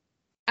bullet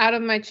out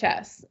of my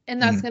chest and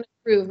that's going to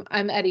prove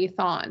I'm Eddie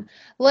Thawne?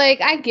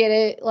 Like, I get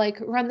it. Like,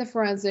 run the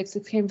forensics.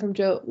 It came from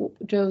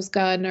Joe's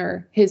gun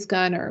or his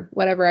gun or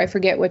whatever. I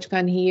forget which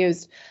gun he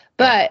used.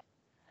 But,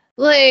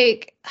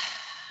 like,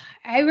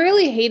 I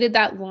really hated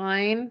that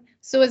line.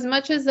 So as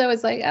much as I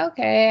was like,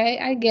 okay,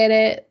 I get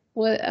it.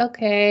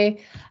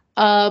 Okay.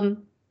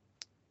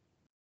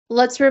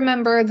 Let's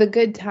remember the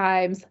good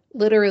times,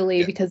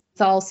 literally, because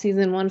it's all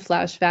season 1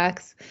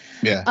 flashbacks.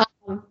 Yeah.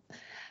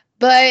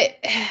 But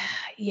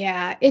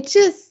yeah, it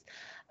just,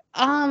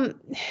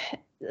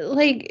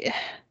 like,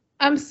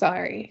 I'm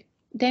sorry,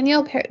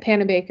 Danielle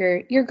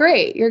Panabaker, you're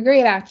great. You're a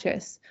great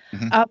actress.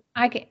 Mm-hmm.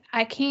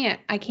 I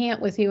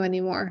can't with you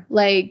anymore.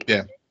 Like,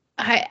 yeah.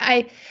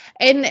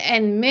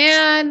 And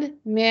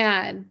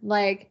man,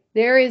 like,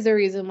 there is a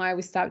reason why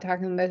we stopped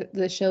talking about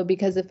the show,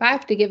 because if I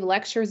have to give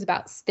lectures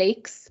about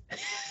steaks,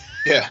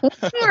 yeah,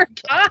 one more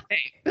time,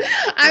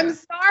 I'm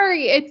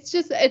sorry. It's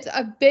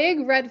a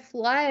big red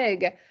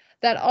flag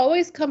that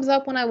always comes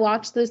up when I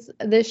watch this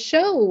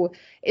show.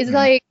 Is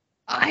like,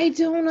 I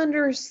don't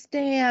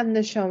understand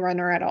the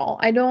showrunner at all.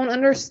 I don't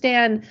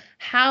understand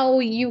how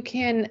you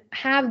can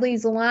have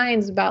these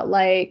lines about,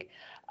 like,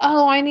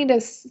 oh, I need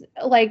to,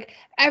 like,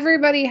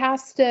 everybody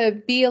has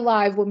to be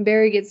alive when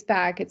Barry gets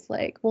back. It's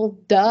like, well,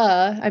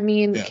 duh. I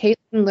mean, Caitlin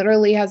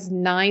literally has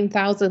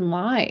 9,000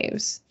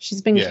 lives.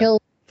 She's been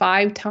killed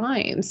 5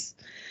 times.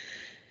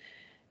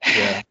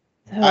 Yeah.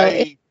 So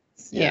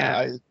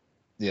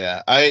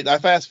I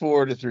fast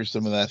forwarded through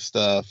some of that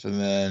stuff,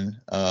 and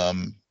then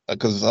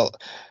because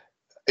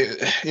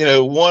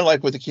one,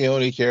 like with the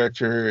Keone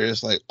character,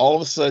 is like all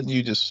of a sudden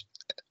you just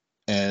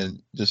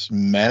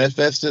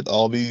manifested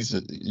all these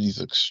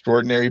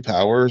extraordinary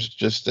powers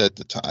just at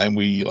the time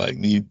we like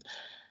need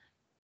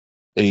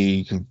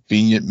a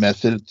convenient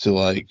method to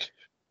like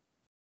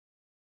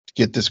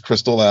get this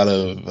crystal out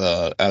of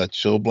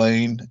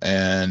Chillblain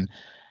and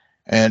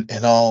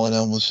all, and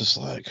I was just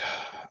like,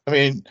 I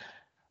mean,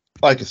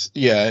 like,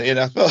 yeah, and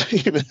I felt like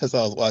even as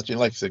I was watching,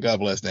 like you said, God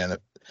bless Danielle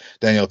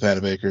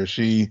Panabaker,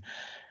 she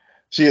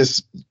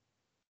is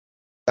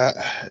I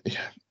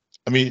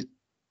mean,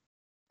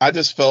 I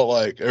just felt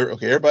like,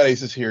 okay, everybody's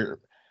just here.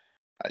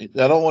 I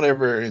don't want to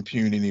ever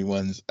impugn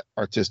anyone's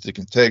artistic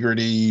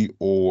integrity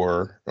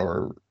or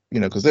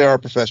because they are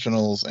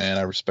professionals and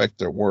I respect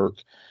their work,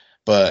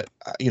 but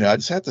I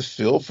just have to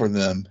feel for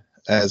them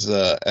as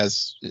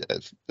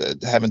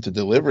having to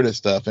deliver this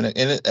stuff, and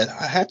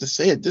I have to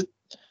say it did,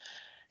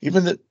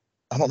 even that.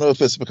 I don't know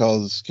if it's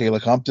because Kayla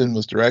Compton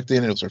was directing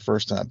and it was her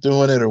first time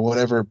doing it or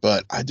whatever,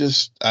 but I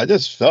just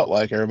felt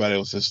like everybody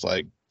was just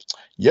like,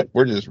 "Yep,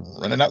 we're just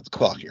running out the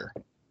clock here."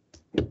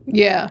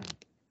 Yeah.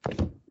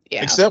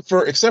 Yeah. Except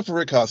for Rick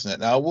Cosnet.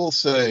 Now I will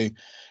say,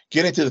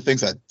 getting to the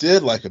things I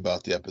did like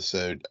about the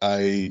episode,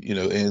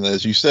 and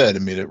as you said, I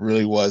mean, it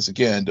really was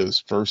again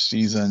those first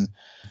season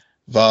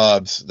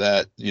vibes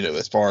that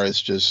as far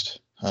as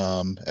just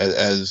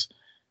as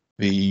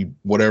the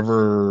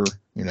whatever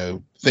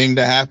thing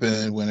that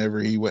happened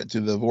whenever he went to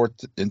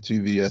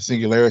into the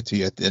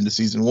singularity at the end of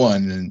season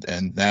one,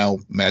 and now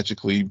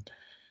magically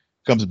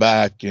comes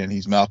back and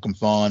he's Malcolm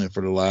Fawn, and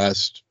for the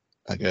last,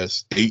 I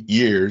guess, 9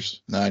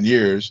 years,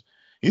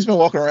 he's been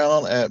walking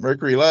around at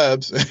Mercury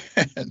Labs,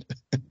 and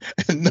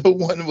no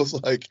one was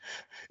like,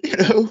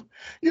 you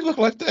look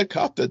like that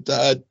cop that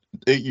died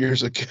 8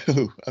 years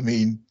ago. I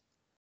mean,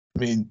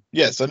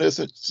 yes, I know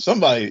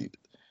somebody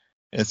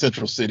in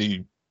Central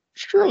City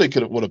surely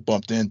would have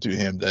bumped into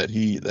him that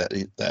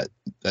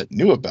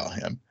knew about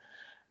him.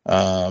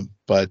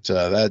 But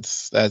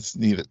that's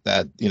neither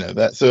that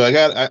that. So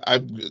I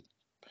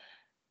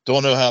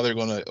don't know how they're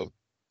going to,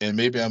 and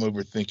maybe I'm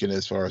overthinking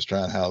as far as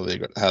trying how they're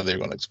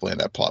going to explain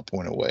that plot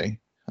point away.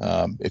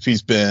 If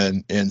he's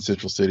been in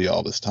Central City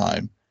all this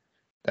time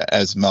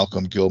as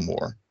Malcolm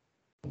Gilmore,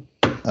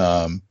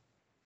 who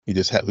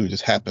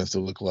just happens to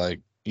look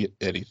like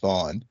Eddie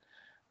Thawne.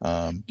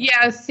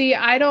 Yeah, see,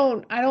 I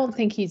don't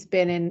think he's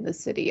been in the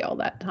city all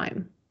that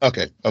time.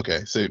 Okay.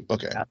 So,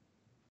 okay.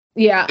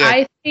 Yeah,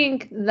 I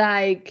think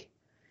like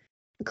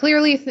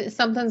clearly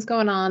something's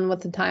going on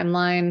with the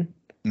timeline.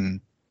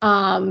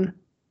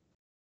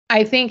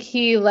 I think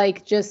he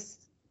like just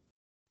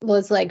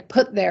was like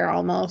put there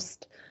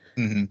almost.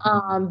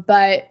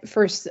 But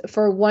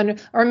for one,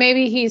 or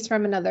maybe he's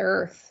from another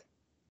Earth.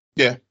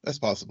 Yeah, that's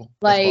possible.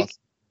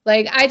 Like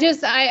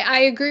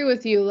I agree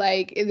with you.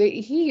 Like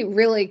he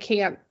really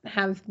can't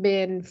have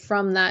been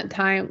from that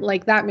time.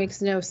 Like that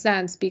makes no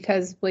sense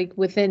because like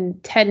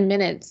within 10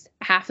 minutes,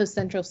 half of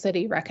Central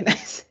City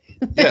recognized.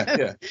 Yeah.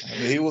 I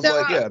mean, he was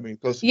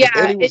because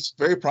Eddie was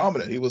very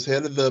prominent. He was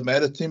head of the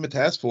Mattatima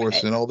Task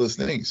Force and all those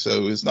things.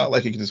 So it's not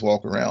like he can just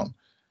walk around.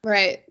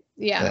 Right.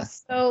 Yeah.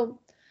 So,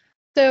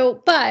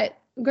 but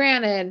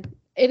granted,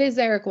 it is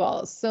Eric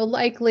Wallace, so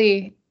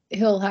likely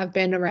he'll have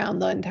been around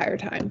the entire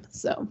time.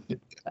 So.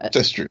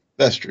 That's true.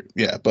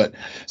 Yeah, but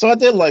so I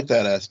did like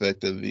that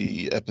aspect of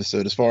the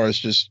episode as far as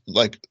just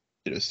like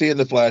seeing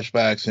the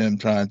flashbacks, him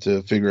trying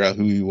to figure out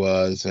who he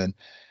was, and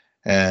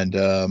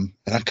I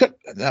could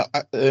now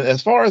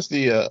as far as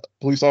the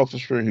police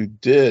officer who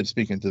did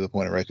speaking to the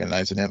point of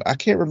recognizing him, I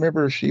can't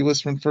remember if she was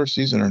from the first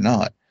season or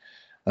not.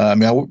 I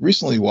mean, I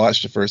recently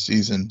watched the first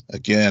season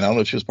again. I don't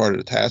know if she was part of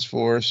the task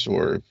force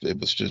or if it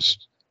was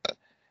just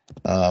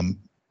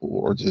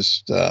or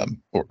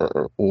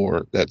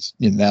that's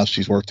now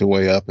she's worked her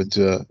way up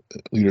into a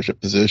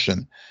leadership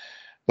position.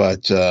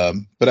 But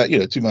to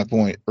my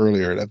point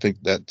earlier, I think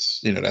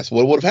that's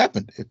what would have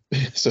happened.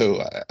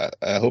 So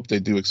I hope they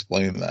do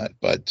explain that.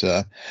 But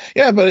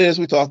but as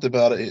we talked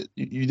about it,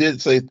 you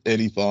did say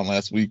Eddie Thawne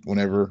last week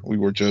whenever we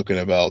were joking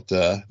about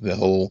the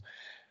whole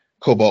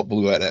Cobalt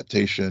Blue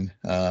adaptation.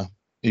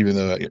 Even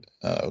though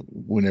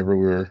whenever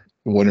we were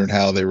wondering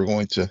how they were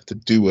going to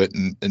do it,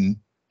 and in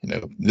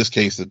this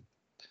case it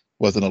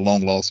wasn't a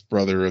long lost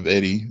brother of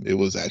Eddie; it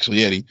was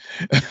actually Eddie.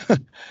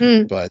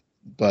 We'll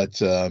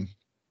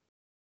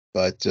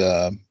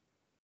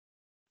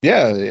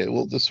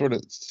just sort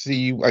of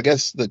see. I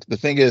guess the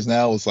thing is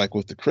now is like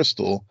with the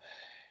crystal.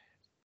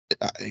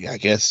 I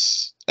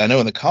guess I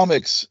know in the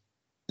comics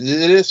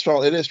it is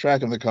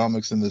tracking the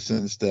comics in the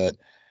sense that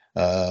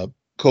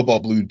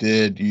Cobalt Blue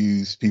did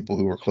use people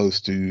who were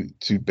close to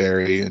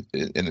Barry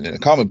in a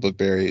comic book.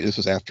 Barry, this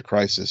was after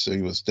Crisis, so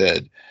he was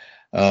dead.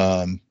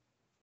 He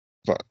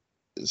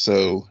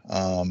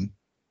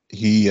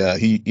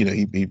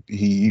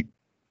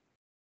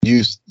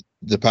used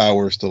the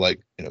powers to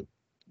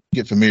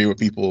get familiar with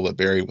people that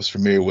Barry was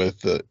familiar with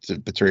to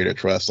betray their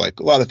trust. Like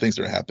a lot of things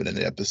that are happening in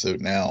the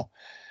episode now.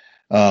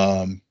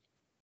 But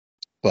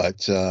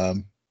I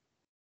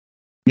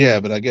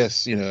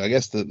guess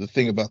the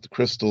thing about the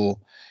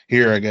crystal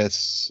here, I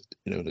guess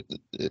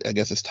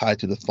it's tied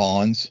to the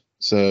Thawns.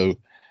 So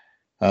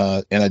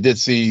and I did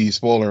see,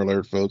 spoiler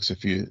alert, folks,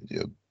 if you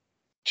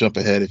jump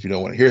ahead if you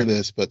don't want to hear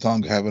this, but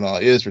Tom Cavanaugh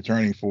is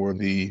returning for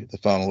the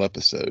final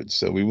episode.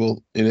 So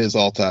it is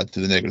all tied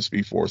to the negative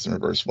Speed Force and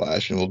Reverse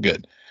Flash, and we'll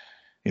get,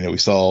 we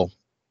saw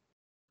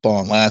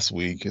Thawne last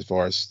week as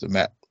far as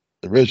the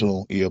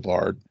original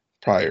Eobard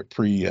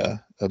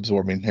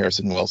absorbing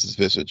Harrison Wells'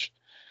 visage,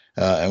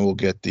 and we'll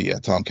get the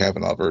Tom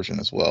Cavanaugh version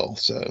as well.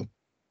 So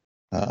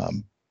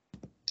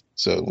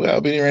So well, I'll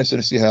be interested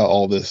to see how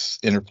all this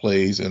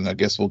interplays, and I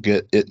guess we'll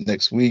get it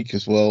next week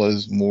as well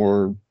as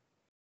more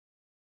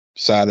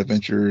side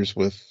adventures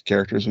with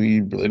characters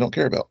we really don't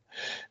care about.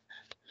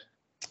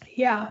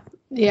 Yeah.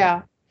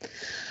 Yeah.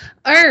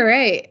 All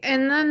right.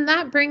 And then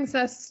that brings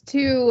us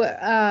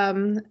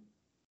to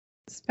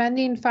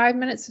spending 5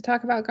 minutes to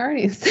talk about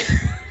Guardians.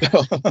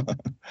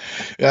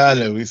 Yeah, I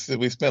know we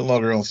spent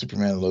longer on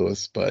Superman and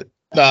Lois, but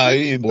nah,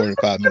 you need more than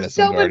 5 minutes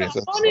on Guardians.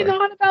 I'm On and sorry.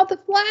 on about the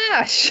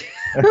Flash.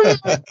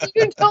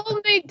 You told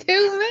me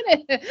 2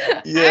 minutes.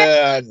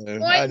 Yeah, I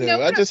know. I know. note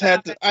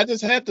about it. I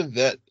just had to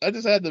vet.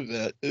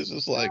 It's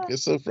just like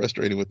it's so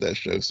frustrating with that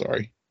show.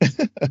 Sorry.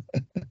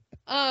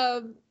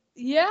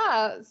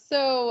 Yeah.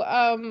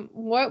 So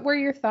what were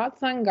your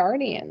thoughts on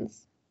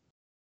Guardians?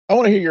 I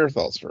want to hear your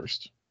thoughts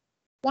first.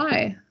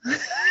 Why?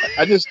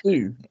 I just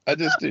do. I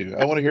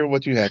want to hear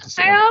what you have to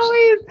say. I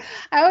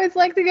always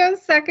like to go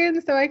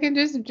second so I can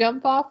just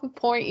jump off a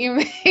point you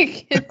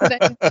make and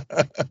then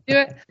do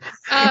it.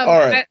 All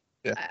right.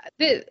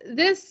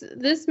 This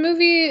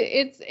movie,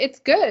 it's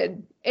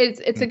good.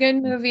 It's a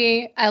good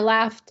movie. I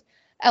laughed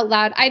out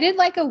loud. I did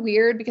like a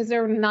weird because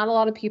there were not a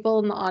lot of people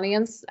in the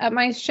audience at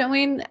my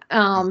showing.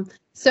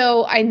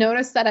 So I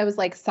noticed that I was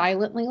like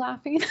silently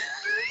laughing.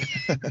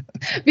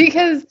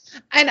 Because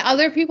and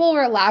other people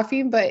were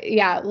laughing, but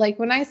yeah, like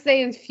when I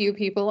say a few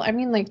people, I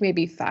mean like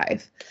maybe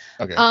 5.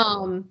 Okay.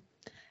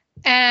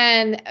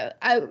 And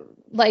I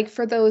like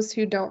for those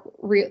who don't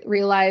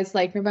realize,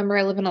 like remember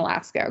I live in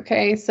Alaska,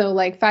 okay? So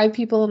like 5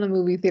 people in a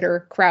movie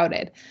theater,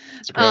 crowded.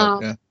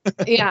 Yeah.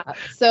 Yeah.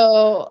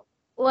 So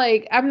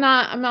like I'm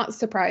not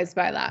surprised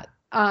by that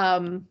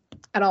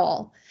at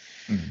all.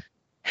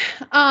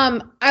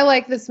 I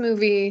like this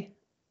movie.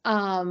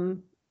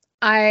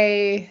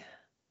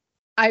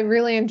 I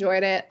really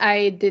enjoyed it.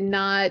 I did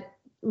not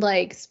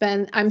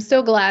I'm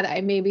so glad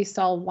I maybe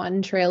saw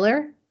one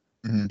trailer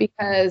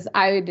because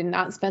I did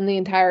not spend the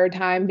entire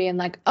time being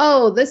like,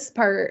 oh, this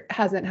part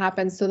hasn't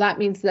happened, so that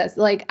means this.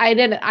 Like I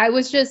didn't. I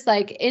was just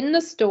like in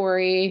the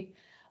story,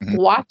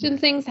 watching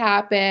things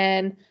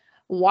happen,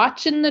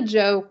 watching the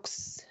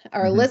jokes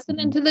or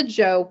listening to the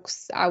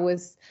jokes. I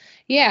was,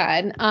 yeah.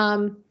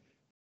 And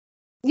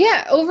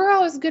yeah, overall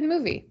it was a good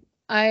movie.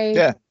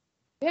 Yeah.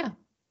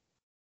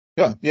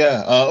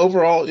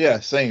 Overall, yeah,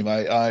 same.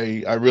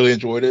 I really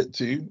enjoyed it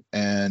too.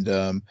 And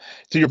to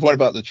your point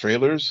about the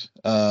trailers,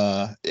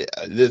 Gunn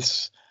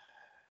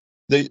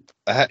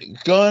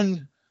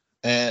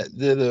and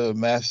did a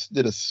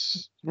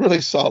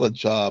really solid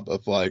job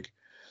of like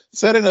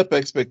setting up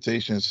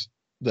expectations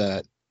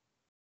that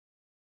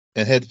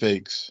and head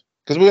fakes,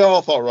 because we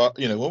all thought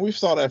when we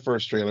saw that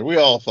first trailer, we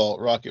all thought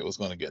Rocket was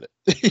going to get it.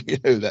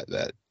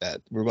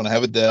 that we're going to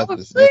have a death.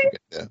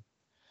 Yeah.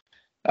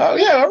 Oh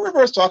yeah, I remember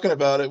us talking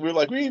about it. We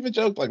even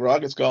joked like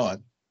Rocket's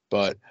gone,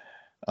 but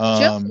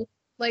then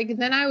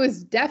I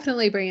was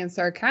definitely being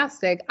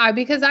sarcastic.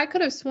 Because I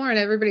could have sworn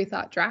everybody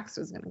thought Drax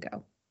was going to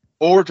go.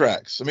 Or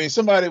Drax. I mean,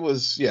 somebody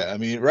was. Yeah, I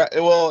mean,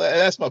 well,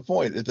 that's my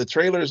point. If the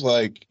trailers,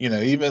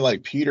 even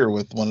like Peter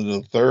with one of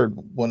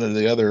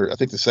the other, I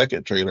think the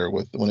second trailer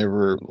with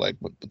whenever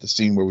with the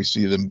scene where we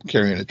see them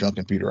carrying a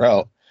drunken Peter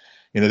out.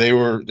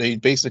 They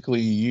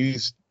basically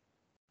used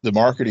the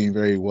marketing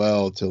very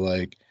well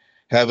to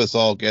have us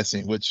all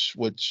guessing which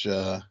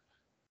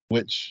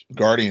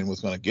Guardian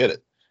was going to get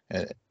it.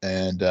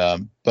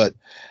 But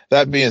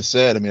that being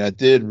said, I mean, I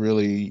did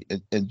really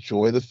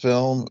enjoy the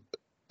film.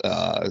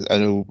 I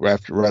know right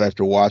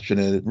after watching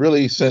it,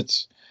 really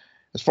since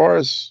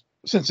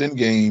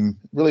Endgame,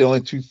 really only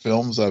 2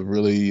 films I've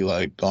really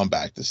gone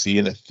back to see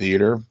in a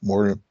theater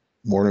more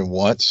than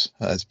once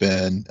has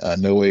been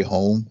No Way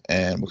Home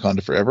and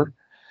Wakanda Forever.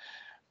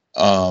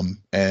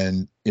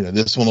 And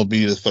this one will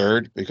be the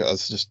third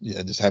because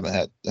just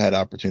haven't had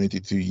opportunity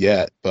to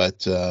yet.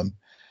 But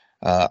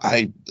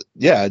I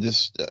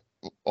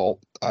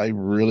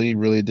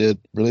really did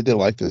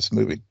like this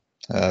movie.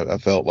 I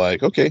felt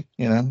like, okay,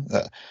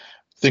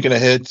 thinking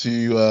ahead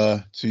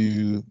to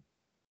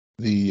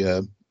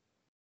the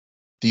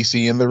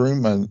DC in the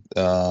room and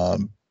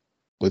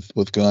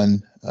with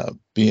Gunn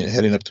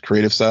heading up the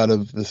creative side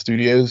of the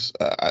studios.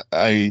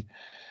 I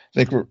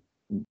think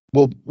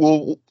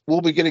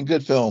we'll be getting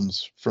good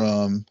films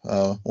from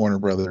Warner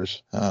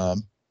Brothers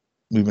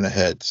moving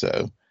ahead.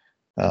 So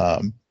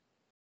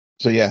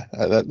yeah,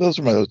 those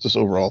are my just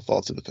overall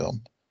thoughts of the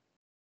film.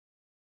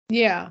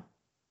 Yeah.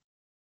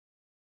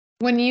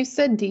 When you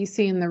said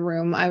DC in the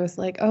room, I was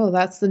like, oh,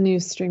 that's the new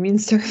streaming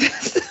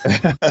service.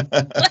 And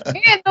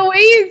the way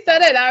you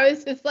said it, I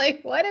was just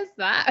like, what is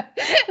that?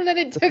 And then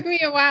it took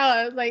me a while.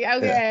 I was like,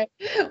 okay,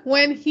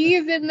 when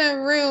he's in the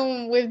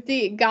room with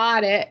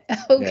got it.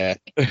 Okay.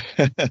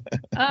 Yeah.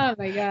 Oh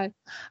my God.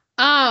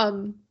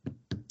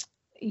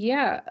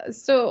 Yeah.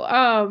 So,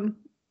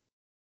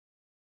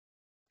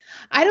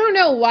 I don't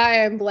know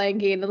why I'm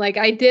blanking.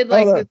 I did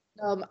this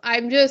film.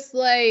 I'm just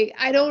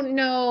I don't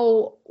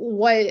know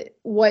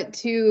what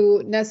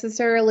to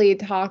necessarily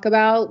talk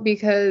about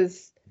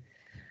because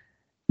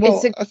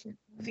it's a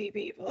movie,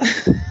 people.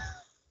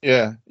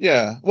 Yeah,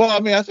 yeah. Well, I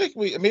mean,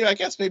 I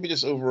guess maybe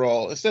just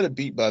overall, instead of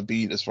beat by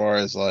beat, as far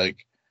as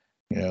like,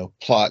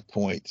 plot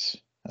points.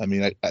 I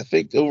mean, I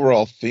think the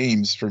overall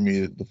themes for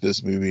me with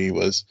this movie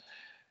was,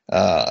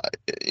 uh,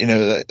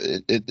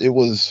 it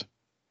was,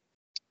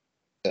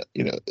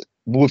 you know,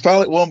 we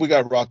finally, we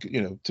got Rocket,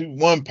 to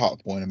one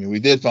pop point. I mean, we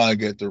did finally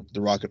get the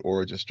Rocket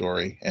origin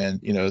story,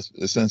 and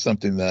it's been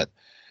something that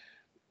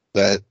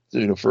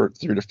for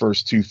through the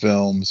first two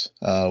films,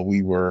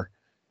 we were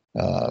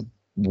uh,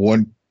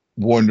 one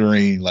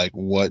wondering like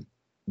what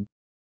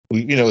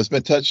it's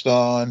been touched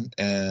on,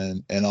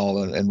 and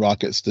all, and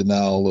Rocket's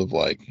denial of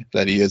like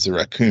that he is a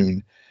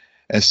raccoon,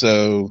 and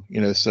so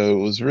it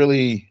was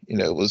really,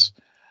 it was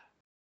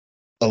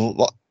a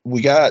lot.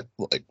 We got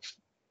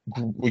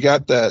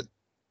that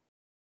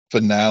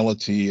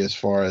finality as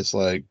far as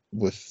like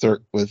with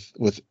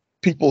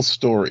people's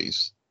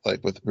stories,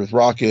 like with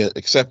Rocket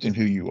accepting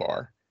who you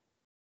are,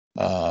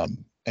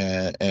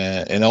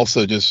 and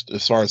also just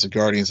as far as the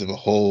Guardians of a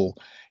whole,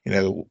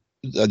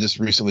 I just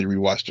recently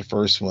rewatched the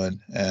first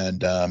one, and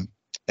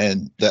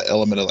that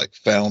element of like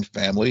found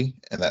family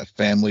and that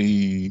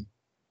family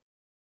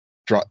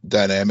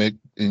dynamic,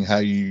 and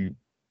how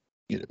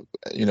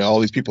all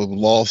these people have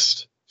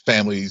lost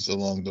families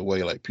along the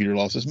way. Like Peter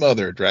lost his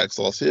mother, Drax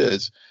lost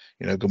his,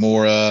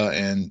 Gamora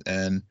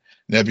and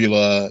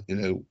Nebula,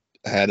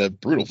 had a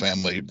brutal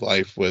family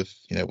life with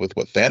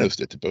what Thanos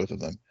did to both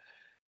of them.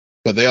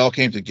 But they all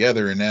came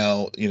together, and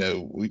now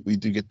we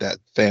do get that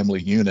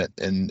family unit,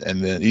 and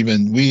then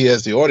even we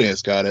as the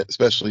audience got it,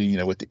 especially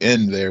with the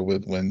end there,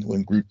 with when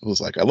Groot was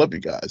like, "I love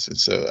you guys," and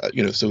so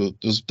so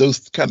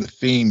those kind of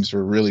themes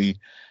were really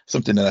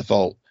something that I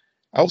thought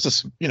I was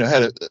just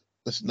had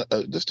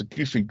just a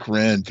goofy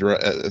grin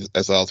throughout,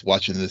 as I was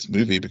watching this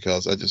movie,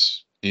 because I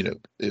just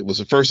it was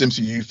the first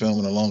MCU film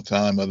in a long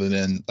time, other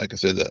than, like I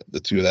said, the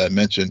two that I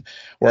mentioned,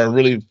 where I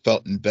really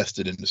felt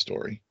invested in the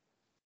story.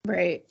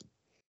 Right.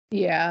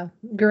 Yeah.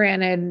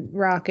 Granted,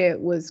 Rocket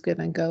was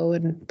gonna go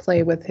and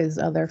play with his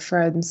other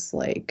friends,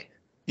 like,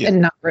 Yeah.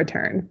 and not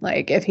return.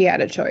 Like, if he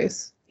had a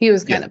choice, he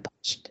was kind of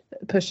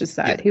pushed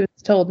aside. Yeah. He was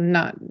told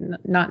not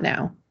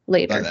now,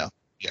 later. Not now.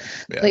 Yeah.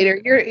 Yeah.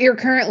 Later. You're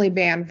currently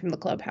banned from the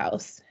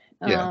clubhouse.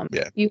 Yeah.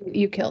 Yeah.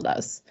 You killed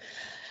us.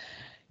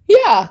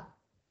 Yeah.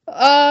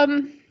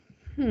 I'm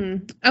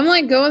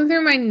like going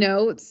through my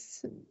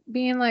notes,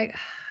 being like,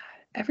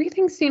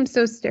 everything seems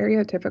so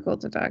stereotypical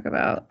to talk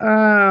about.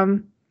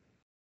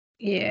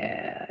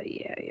 Yeah.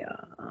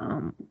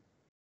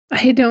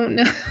 I don't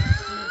know.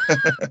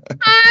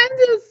 I'm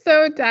just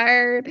so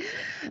tired.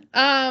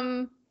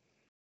 God,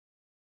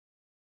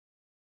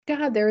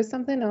 there was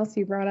something else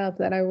you brought up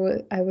that I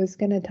was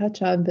gonna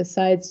touch on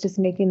besides just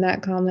making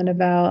that comment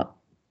about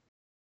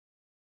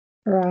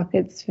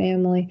Rocket's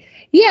family.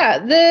 Yeah,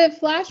 the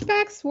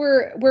flashbacks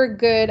were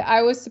good.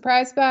 I was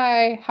surprised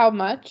by how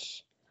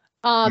much.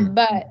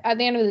 But at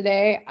the end of the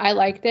day, I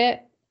liked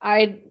it.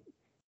 I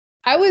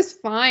was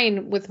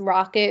fine with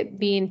Rocket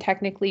being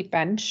technically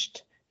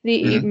benched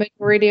the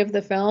majority of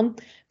the film,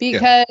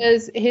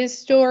 because his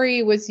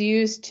story was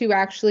used to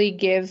actually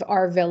give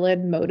our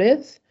villain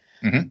motive.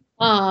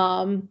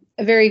 A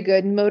very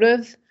good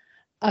motive,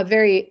 a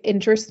very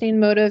interesting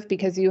motive,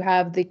 because you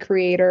have the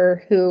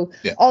creator who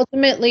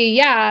ultimately,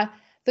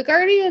 the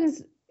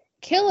Guardians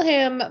kill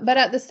him, but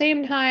at the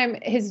same time,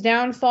 his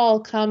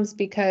downfall comes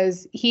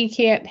because he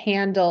can't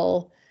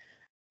handle,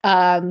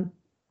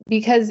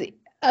 because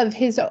of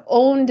his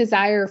own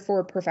desire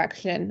for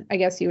perfection, I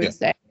guess you would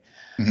say.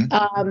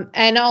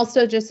 And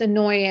also just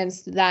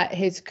annoyance that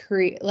his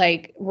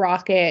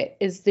Rocket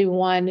is the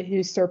one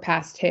who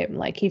surpassed him.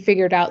 Like, he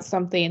figured out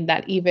something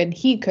that even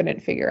he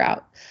couldn't figure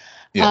out.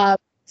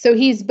 So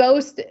he's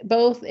both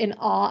in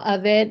awe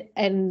of it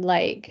and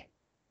like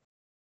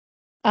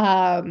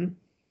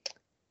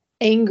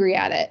angry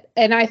at it.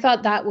 And I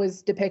thought that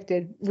was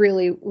depicted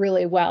really,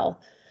 really well.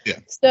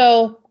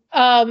 So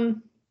I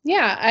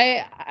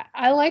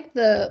like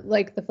the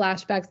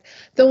flashbacks.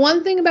 The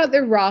one thing about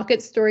the Rocket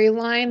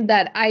storyline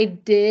that I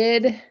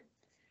did,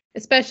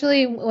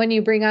 especially when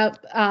you bring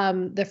up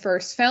the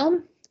first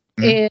film,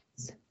 is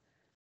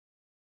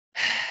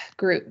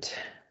Groot.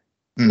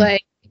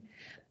 Like,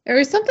 there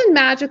was something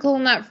magical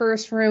in that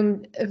first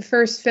film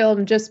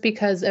just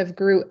because of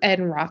Groot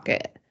and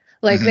Rocket.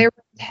 Like, they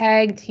were a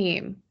tag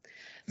team.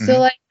 So,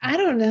 like, I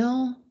don't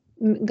know,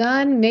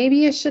 Gunn, maybe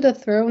you should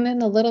have thrown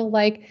in a little,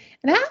 like,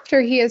 and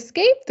after he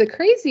escaped the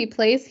crazy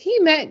place, he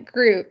met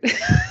Groot.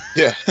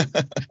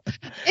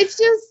 It's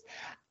just,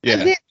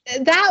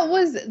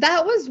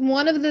 that was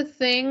one of the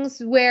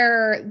things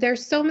where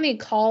there's so many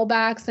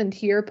callbacks, and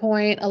to your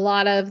point, a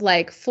lot of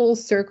like full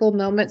circle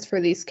moments for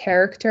these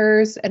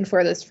characters and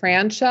for this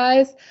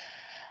franchise.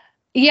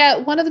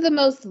 Yet one of the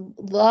most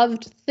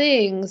loved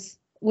things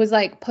was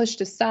like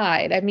pushed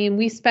aside. I mean,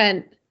 we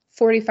spent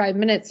 45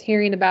 minutes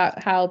hearing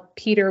about how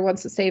Peter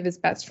wants to save his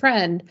best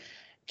friend.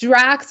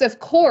 Drax, of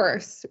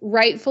course,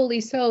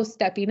 rightfully so,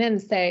 stepping in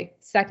and say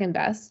second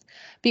best,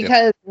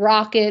 because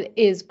Rocket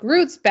is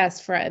Groot's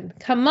best friend.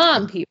 Come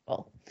on,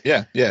 people.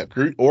 Yeah,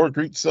 Groot or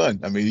Groot's son.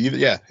 I mean, either,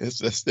 yeah, that's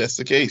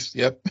the case.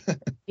 Yep.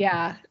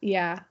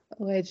 Yeah.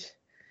 Which,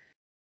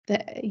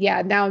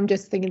 yeah, now I'm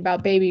just thinking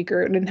about baby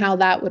Groot and how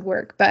that would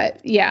work.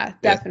 But yeah,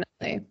 Yeah.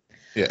 definitely.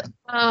 Yeah.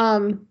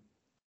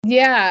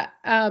 Yeah,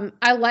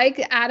 I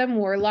like Adam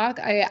Warlock.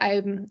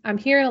 I'm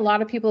hearing a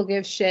lot of people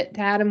give shit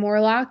to Adam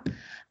Warlock.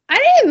 I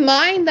didn't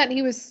mind that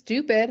he was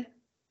stupid.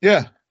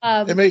 Yeah.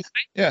 It makes,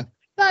 yeah.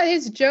 I thought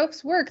his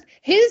jokes worked.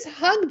 His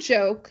hug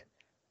joke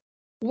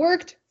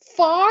worked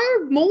far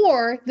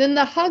more than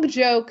the hug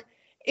joke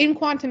in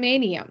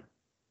Quantumania.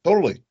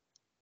 Totally.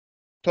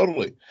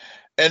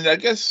 And I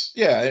guess,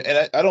 yeah,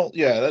 and I don't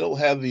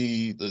have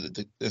the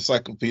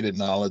encyclopedic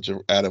knowledge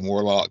of Adam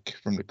Warlock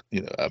from the,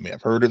 I mean,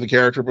 I've heard of the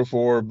character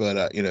before, but,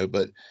 and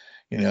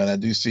I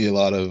do see a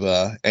lot of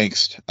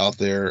angst out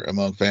there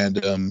among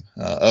fandom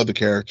of the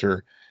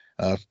character.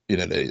 That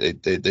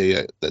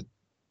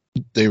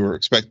they were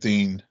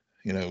expecting,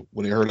 when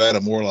they heard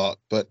Adam Warlock.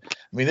 But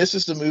I mean, this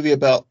is the movie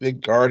about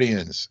big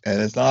guardians, and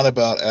it's not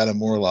about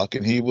Adam Warlock.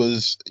 And he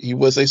was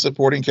a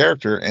supporting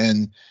character,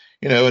 and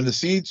and the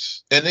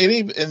seeds, and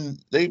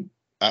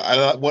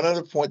one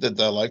other point that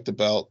I liked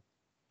about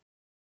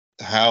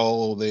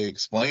how they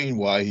explained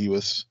why he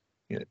was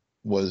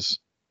was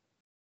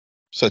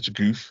such a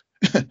goof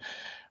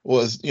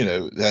was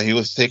that he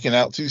was taken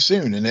out too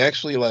soon, and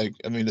actually, like,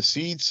 I mean, the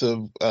seeds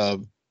of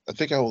I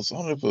think I don't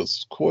know if it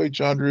was Coy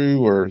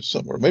Chandru or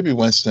somewhere, maybe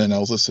Winston. I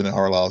was listening to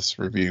Harloff's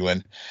review,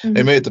 and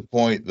they made the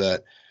point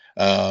that,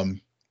 or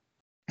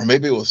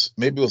maybe it was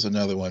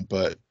another one,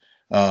 but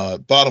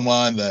bottom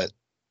line that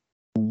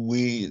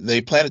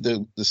they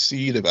planted the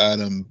seed of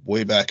Adam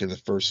way back in the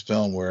first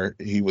film, where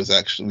he was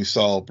actually, we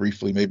saw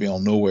briefly maybe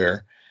on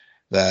Nowhere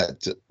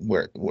that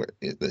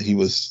that he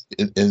was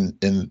in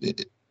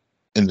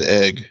the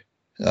egg,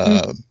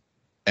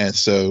 and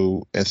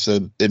so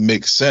it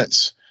makes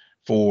sense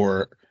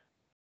for,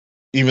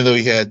 even though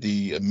he had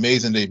the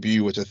amazing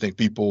debut, which I think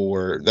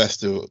that's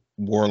the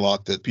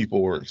Warlock that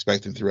people were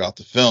expecting throughout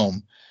the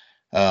film.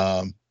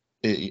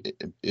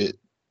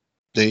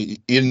 They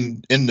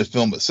in the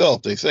film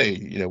itself, they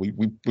say,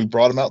 we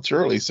brought him out too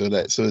early, so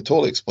it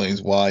totally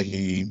explains why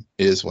he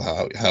is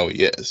how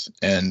he is,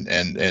 and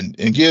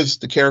gives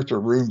the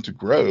character room to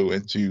grow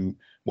into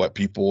what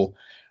people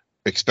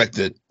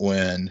expected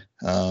when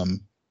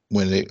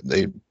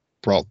they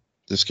brought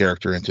this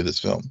character into this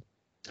film.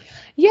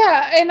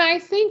 Yeah, and I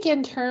think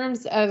in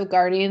terms of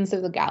Guardians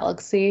of the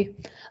Galaxy,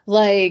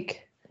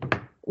 like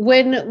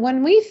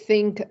when we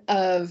think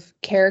of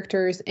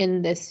characters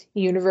in this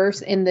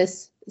universe, in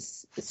this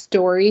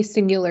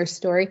singular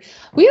story,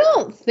 we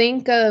don't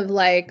think of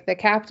like the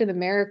Captain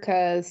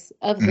Americas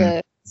of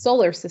the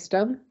solar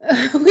system.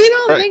 We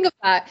don't think of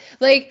that.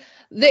 Like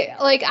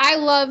I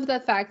love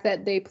the fact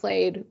that they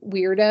played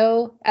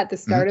weirdo at the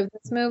start of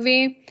this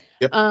movie.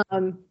 Yep.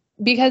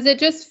 Because it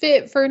just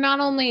fit for not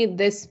only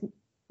this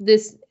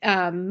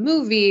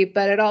movie,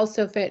 but it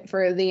also fit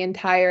for the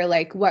entire,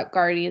 like, what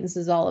Guardians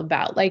is all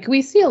about. Like,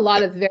 we see a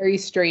lot of very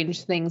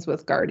strange things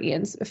with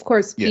Guardians, of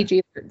course,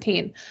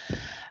 PG-13.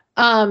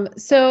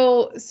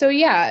 So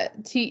yeah,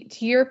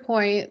 to your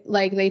point,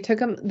 like,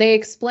 they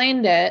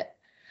explained it.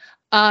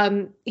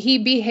 He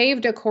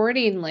behaved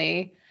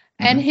accordingly,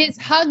 and his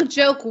hug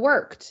joke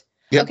worked.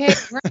 Yep. Okay,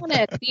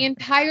 granted, the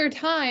entire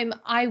time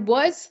I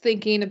was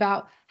thinking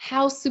about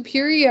how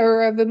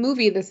superior of a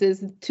movie this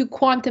is to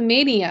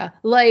Quantumania,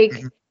 like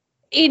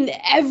in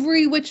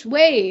every which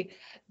way.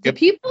 The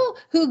people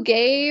who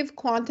gave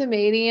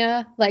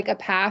Quantumania like a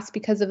pass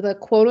because of the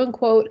quote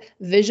unquote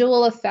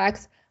visual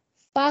effects,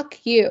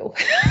 fuck you.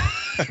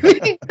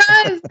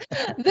 Because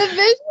the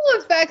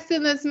visual effects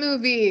in this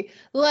movie,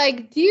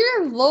 like,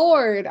 dear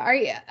Lord,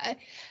 I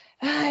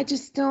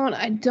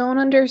don't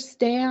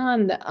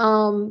understand.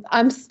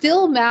 I'm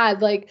still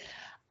mad. Like,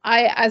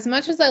 as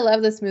much as I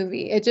love this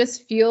movie, it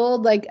just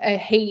fueled like a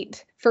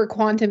hate for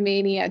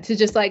Quantumania to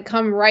just like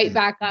come right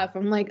back up.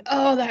 I'm like,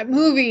 oh, that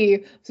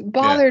movie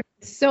bothered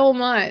me so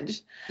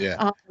much.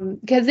 Yeah.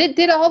 Because it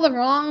did all the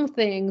wrong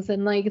things,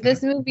 and like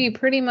this movie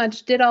pretty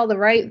much did all the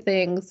right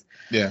things.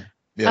 Yeah.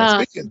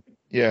 I'm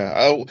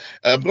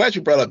glad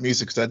you brought up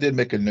music, because I did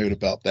make a note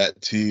about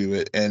that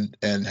too,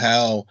 and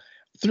how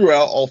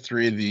throughout all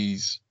three of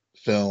these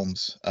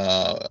films,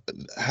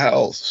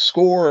 how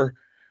score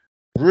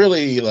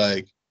really,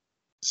 like,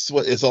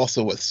 is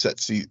also what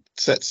sets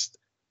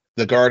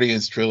the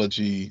Guardians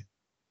trilogy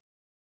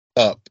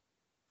up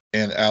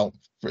and out,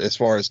 as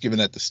far as giving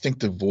that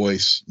distinctive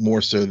voice,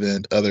 more so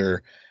than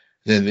other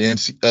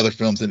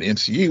films in the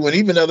MCU, and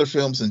even other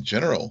films in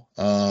general.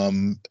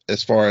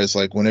 As far as,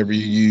 like, whenever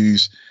you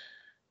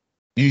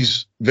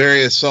use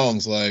various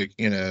songs, like,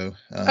 so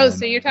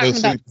you're talking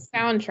about the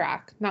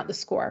soundtrack, not the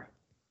score.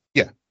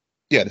 The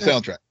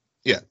soundtrack.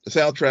 Yeah, the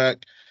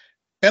soundtrack,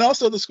 and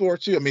also the score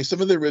too. I mean,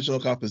 some of the original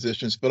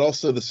compositions, but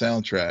also the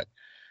soundtrack.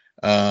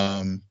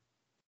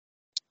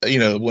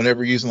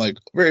 Whenever using, like,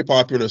 very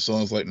popular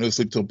songs like No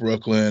Sleep Till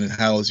Brooklyn, and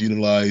how it's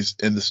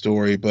utilized in the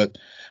story, but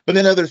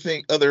then other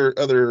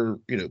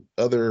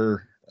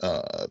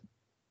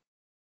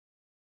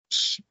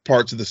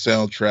parts of the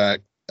soundtrack,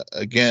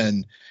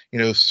 again,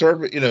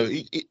 serve,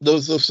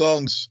 those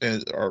songs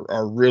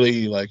are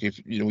really like, if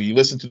when you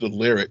listen to the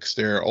lyrics,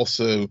 they're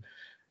also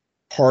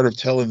part of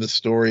telling the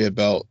story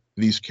about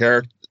these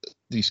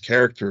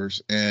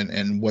characters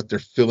and what they're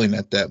feeling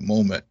at that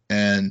moment.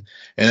 And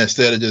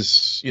instead of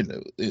just,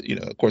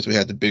 of course we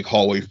had the big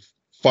hallway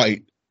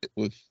fight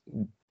with,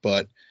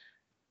 but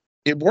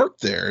it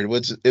worked there.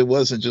 It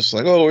wasn't just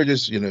like, oh, we're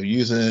just,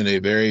 using a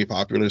very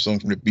popular song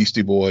from the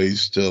Beastie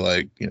Boys to,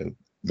 like,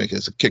 make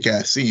it a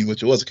kick-ass scene,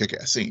 which it was a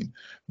kick-ass scene,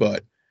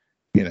 but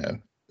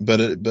it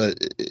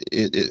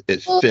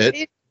Well,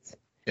 fit.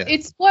 Yeah.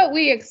 It's what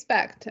we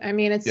expect. I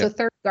mean, it's Yeah. the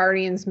third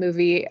Guardians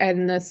movie,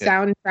 and the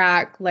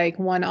soundtrack like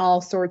won all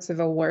sorts of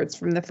awards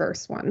from the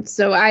first one.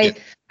 So I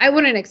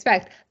wouldn't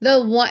expect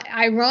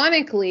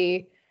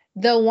ironically,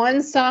 the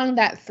one song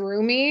that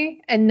threw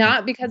me, and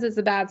not because it's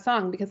a bad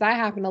song, because I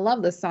happen to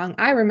love this song.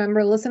 I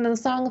remember listening to the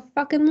song a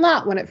fucking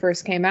lot when it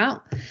first came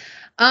out.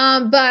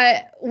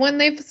 But when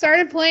they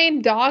started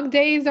playing "Dog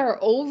Days Are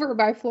Over"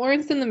 by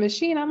Florence and the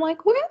Machine, I'm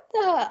like, what?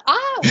 Huh?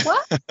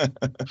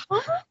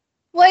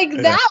 Like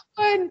that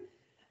one,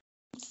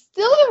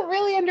 still don't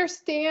really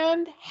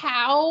understand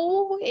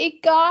how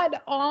it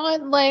got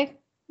on, like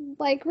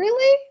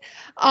really,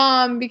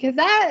 because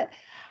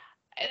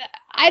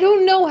I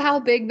don't know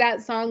how big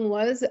that song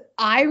was.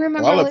 I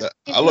remember I love that.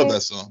 I love that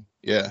song.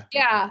 Yeah.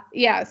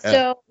 Yeah.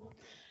 So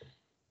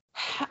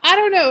I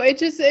don't know. It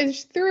just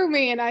threw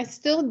me, and I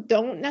still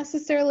don't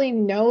necessarily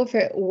know if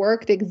it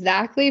worked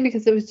exactly,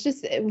 because it was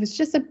just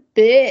a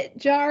bit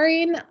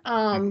jarring.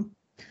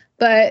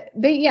 But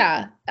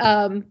yeah,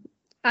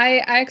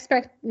 I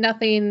expect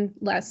nothing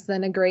less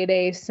than a grade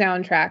A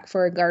soundtrack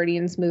for a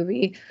Guardians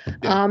movie,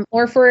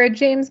 or for a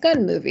James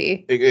Gunn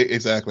movie.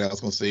 Exactly. I was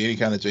going to say any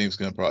kind of James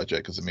Gunn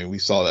project, because I mean we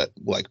saw that,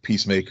 like,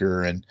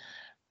 Peacemaker and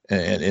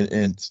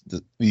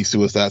the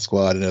Suicide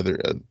Squad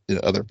and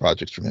other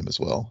projects from him as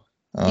well.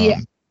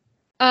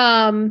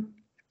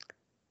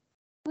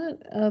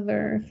 What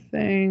other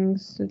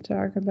things to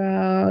talk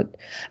about?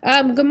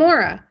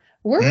 Gamora.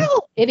 We're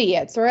all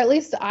idiots, or at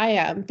least I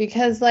am,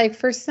 because, like,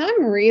 for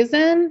some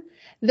reason,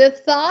 the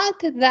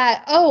thought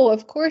that, oh,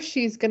 of course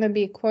she's going to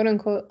be quote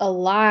unquote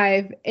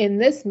alive in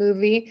this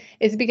movie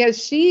is because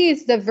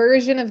she's the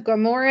version of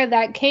Gamora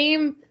that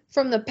came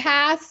from the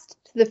past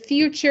to the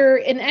future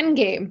in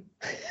Endgame.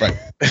 Right.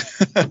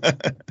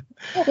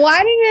 Why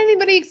didn't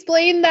anybody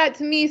explain that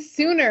to me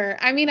sooner?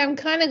 I mean, I'm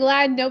kind of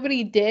glad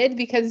nobody did,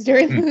 because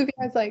during the movie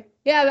I was like,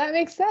 yeah, that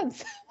makes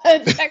sense.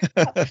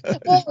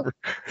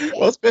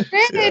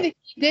 Granted,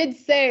 he did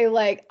say,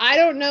 like, I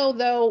don't know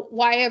though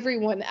why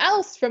everyone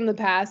else from the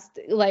past,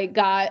 like,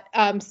 got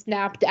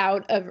snapped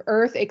out of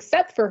Earth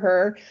except for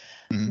her,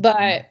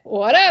 but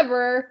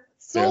whatever.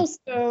 Soul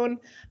Stone.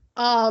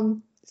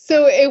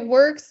 So it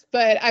works,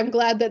 but I'm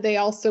glad that they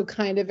also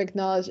kind of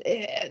acknowledge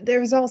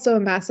there's also a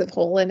massive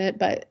hole in it,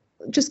 but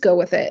just go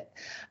with it.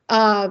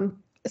 So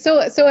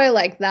I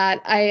like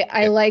that.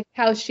 I like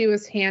how she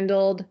was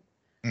handled.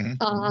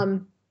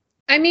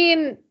 I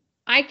mean,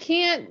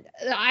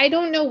 I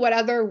don't know what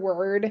other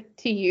word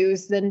to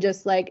use than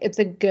just, like, it's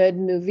a good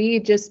movie,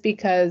 just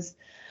because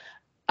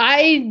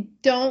I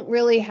don't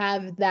really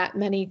have that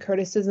many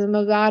criticism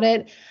about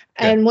it.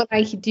 And when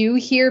I do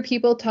hear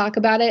people talk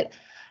about it,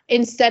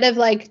 instead of,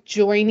 like,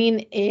 joining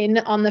in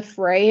on the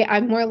fray,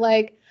 I'm more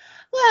like,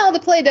 well, to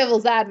play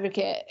devil's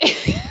advocate.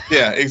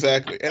 Yeah,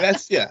 exactly. And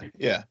that's, yeah.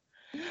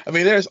 I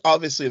mean, there's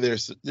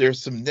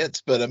some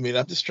nits, but I mean,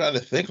 I'm just trying to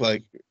think,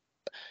 like,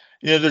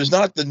 there's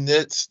not the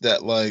nits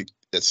that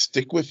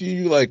stick with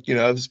you. Like,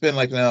 it's been,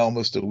 like, now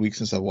almost a week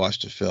since I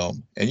watched a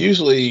film. And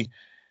usually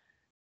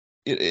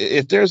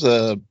if there's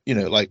if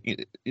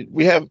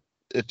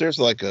there's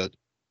like the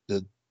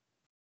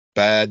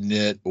bad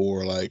nit,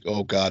 or like,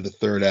 oh God, the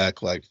third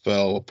act like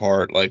fell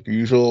apart like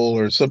usual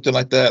or something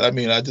like that. I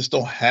mean, I just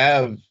don't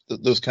have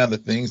those kind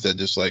of things that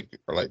just like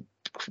are like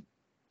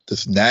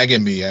just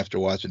nagging me after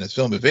watching this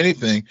film. If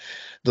anything,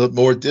 the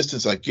more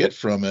distance I get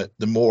from it,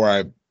 the more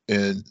I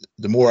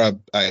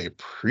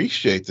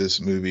appreciate this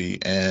movie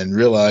and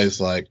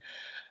realize, like,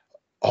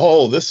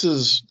 oh, this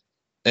is,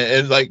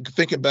 and like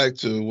thinking back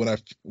to when I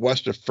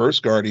watched the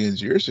first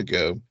Guardians years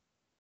ago,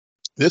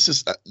 this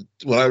is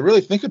when I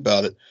really think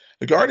about it.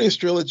 The Guardians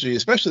trilogy,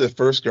 especially the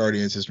first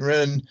Guardians,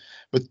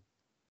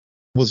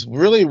 was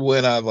really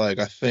when I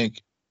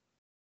think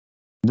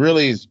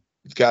really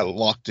got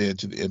locked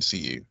into the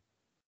MCU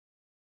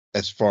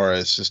as far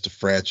as just the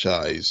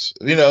franchise.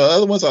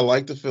 Other ones I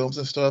like the films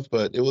and stuff,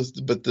 but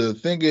the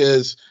thing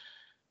is,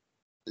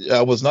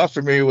 I was not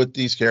familiar with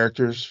these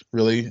characters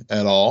really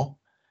at all,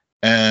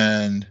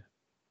 and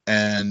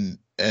when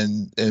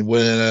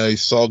I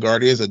saw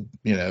Guardians,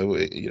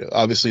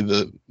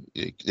 obviously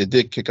it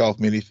did kick off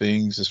many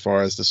things as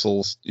far as the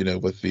souls,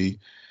 with the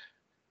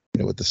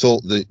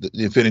soul, the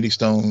Infinity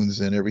Stones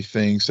and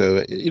everything.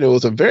 So it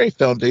was a very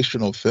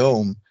foundational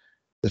film,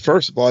 the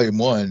first volume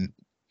one,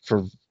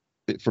 for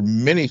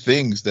many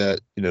things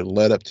that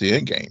led up to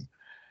Endgame.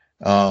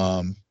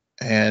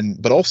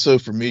 But also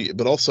for me,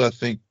 I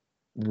think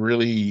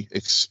really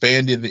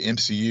expanded the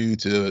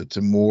MCU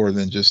to more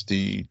than just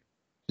the,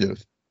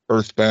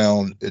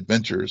 Earthbound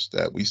adventures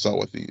that we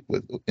saw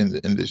in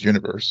this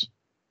universe.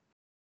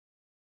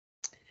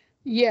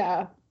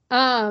 Yeah.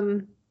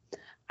 I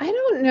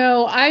don't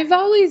know. I've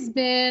always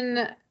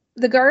been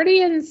the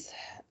Guardians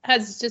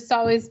has just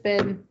always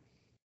been.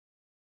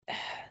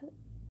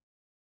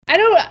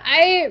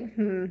 I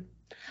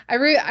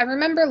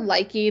remember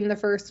liking the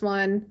first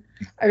one.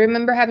 I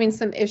remember having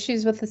some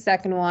issues with the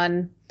second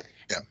one.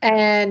 Yeah.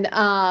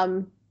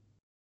 And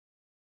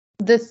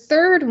the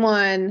third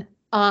one,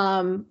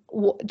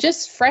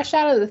 just fresh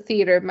out of the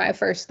theater, my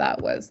first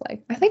thought was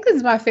like, I think this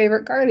is my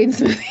favorite Guardians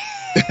movie.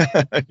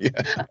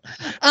 Yeah.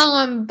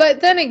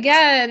 But then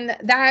again,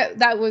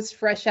 that was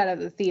fresh out of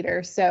the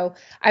theater, so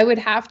I would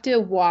have to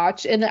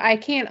watch, and I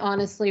can't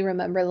honestly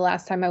remember the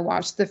last time I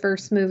watched the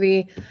first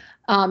movie,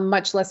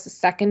 much less the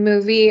second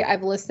movie.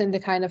 I've listened to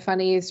Kind of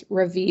Funny's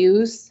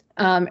reviews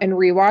and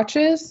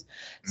rewatches,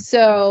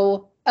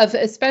 so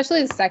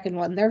especially the second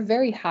one, they're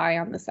very high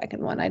on the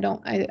second one. I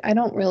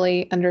don't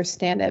really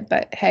understand it,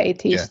 but hey,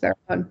 to each their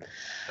own.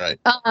 Right.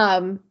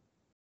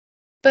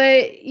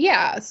 But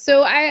yeah,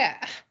 so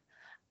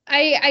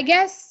I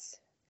guess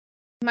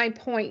my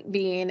point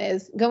being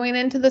is going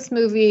into this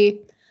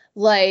movie,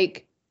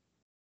 like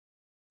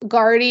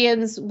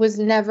Guardians was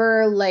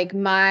never like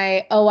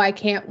I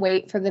can't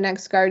wait for the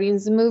next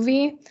Guardians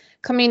movie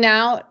coming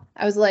out.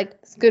 I was like,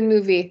 it's a good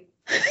movie.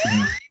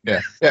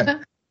 Yeah.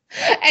 Yeah.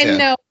 And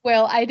no,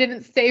 Will, I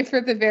didn't stay for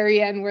the very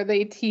end where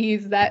they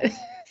tease that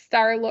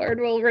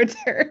Star-Lord will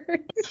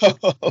return.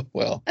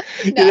 Well, No.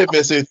 You didn't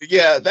miss it.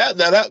 Yeah,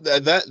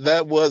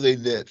 that was a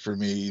nit for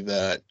me,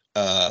 that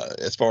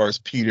as far as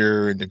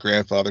Peter and the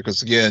grandfather,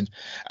 because again,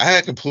 I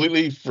had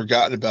completely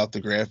forgotten about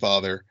the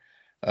grandfather,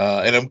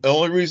 and the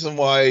only reason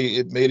why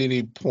it made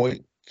any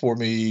point for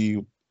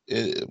me,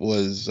 it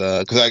was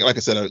because like I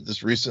said, I was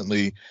just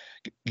recently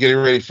getting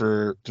ready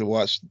to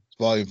watch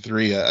Volume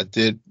 3. I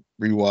did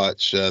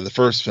rewatch the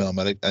first film.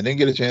 I didn't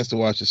get a chance to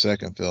watch the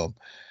second film,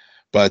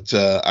 but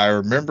I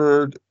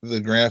remembered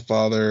the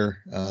grandfather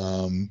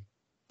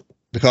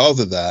because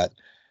of that,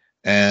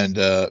 and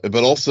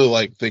but also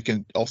like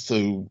thinking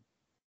also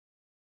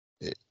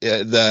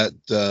that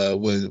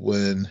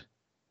when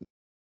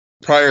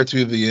prior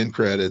to the end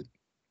credit,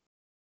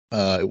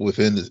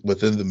 within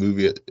the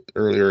movie,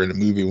 earlier in the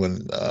movie,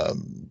 when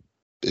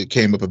it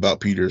came up about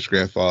Peter's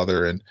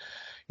grandfather and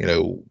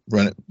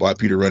why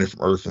Peter running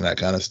from Earth and that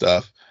kind of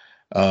stuff.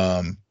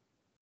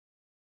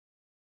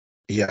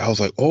 Yeah, I was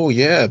like, oh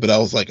yeah, but I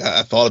was like,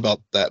 I thought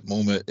about that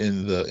moment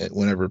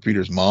whenever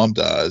Peter's mom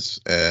dies,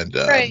 and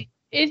Right.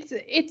 It's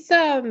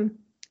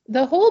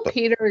the whole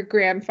Peter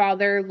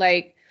grandfather,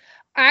 like,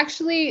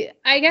 actually,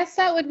 I guess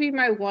that would be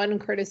my one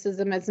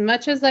criticism. As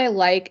much as I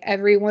like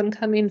everyone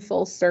coming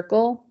full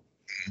circle,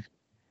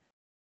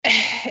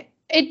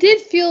 it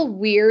did feel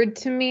weird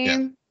to me.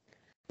 Yeah.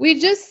 We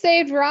just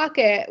saved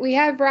Rocket. We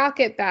have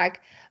Rocket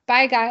back.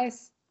 Bye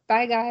guys.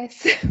 Bye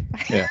guys.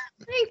 Yeah.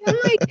 I'm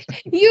like,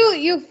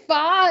 you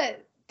fought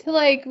to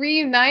like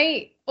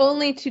reunite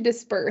only to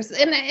disperse.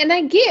 And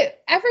I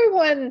get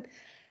everyone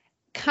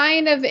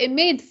kind of, it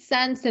made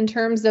sense in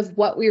terms of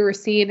what we were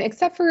seeing,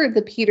 except for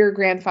the Peter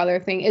grandfather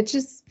thing. It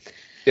just,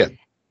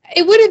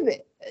 it would have,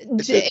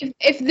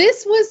 if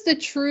this was the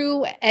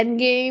true end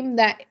game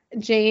that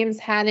James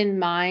had in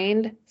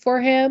mind for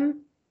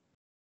him,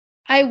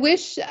 I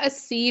wish a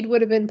seed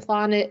would have been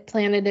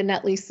planted in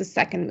at least the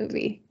second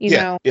movie. You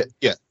know?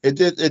 Yeah. It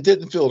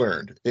didn't feel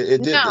earned.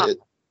 It didn't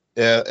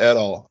at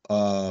all.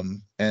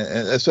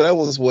 And so that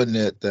was one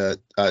that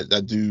I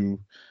do.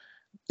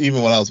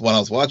 Even when I was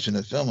watching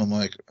the film, I'm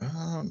like,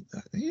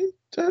 he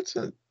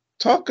doesn't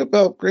talk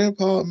about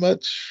Grandpa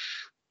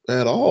much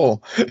at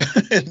all.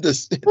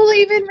 Well,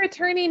 even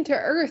returning to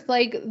Earth,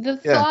 like the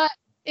thought,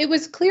 it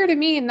was clear to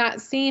me in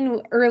that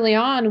scene early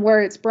on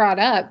where it's brought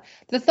up,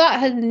 the thought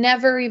had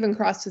never even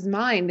crossed his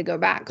mind to go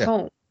back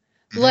home.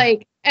 Mm-hmm.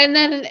 Like, and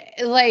then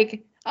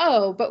like,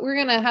 oh, but we're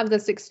gonna have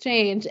this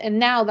exchange, and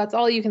now that's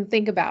all you can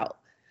think about.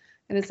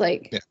 And it's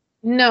like,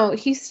 no,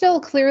 he's still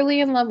clearly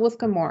in love with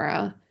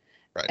Gamora.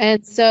 Right.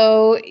 And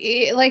so,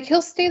 like,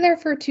 he'll stay there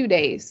for 2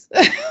 days.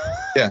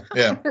 Yeah.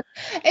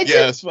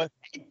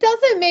 It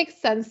doesn't make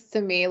sense to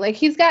me. Like,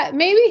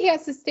 maybe he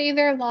has to stay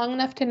there long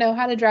enough to know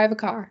how to drive a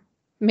car.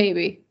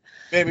 Maybe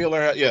he'll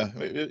learn how. Yeah,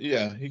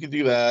 he can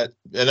do that.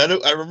 And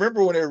I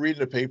remember when they were reading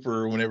the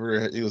paper,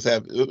 whenever he was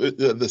having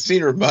the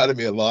scene reminded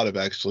me a lot of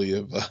actually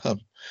of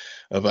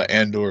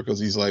Andor, because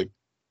he's like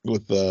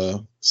with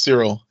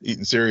cereal,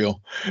 eating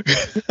cereal,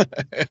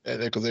 and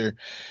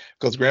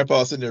because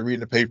Grandpa's sitting there reading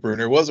the paper, and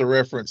there was a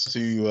reference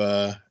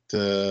to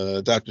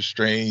Doctor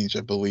Strange,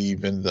 I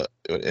believe,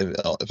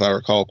 if I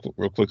recall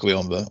real quickly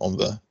on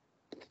the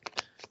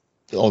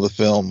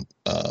film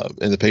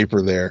in the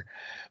paper there.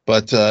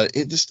 But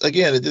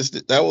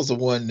that was the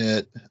one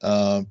that.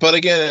 But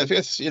again, if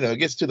it's it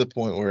gets to the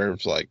point where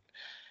it's like,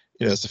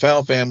 it's the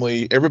found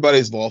family.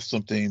 Everybody's lost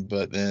something,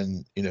 but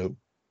then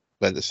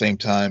but at the same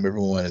time,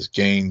 everyone has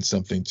gained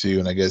something too.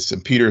 And I guess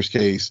in Peter's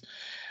case,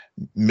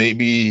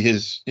 maybe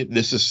this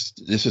is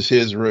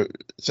his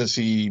since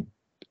he,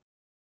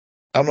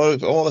 I don't know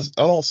if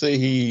I don't say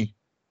he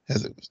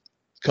has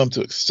come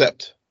to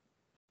accept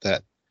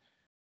that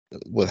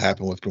what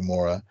happened with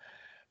Gamora,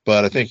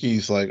 but I think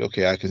he's like,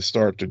 okay, I can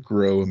start to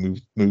grow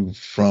and move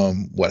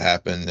from what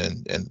happened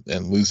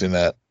and losing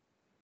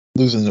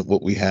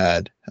what we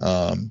had.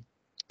 And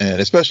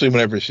especially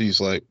whenever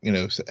she's like,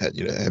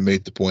 had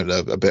made the point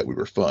of, I bet we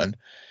were fun.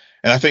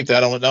 And I think that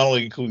not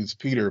only includes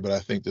Peter, but I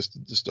think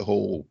just the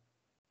whole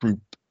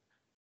group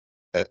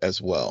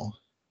as well.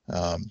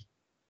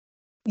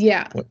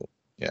 Yeah.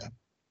 Yeah.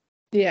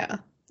 Yeah.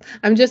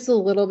 I'm just a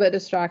little bit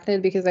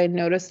distracted because I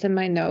noticed in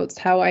my notes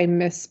how I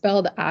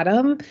misspelled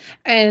Adam,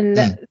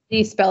 and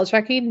the spell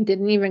checking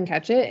didn't even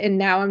catch it. And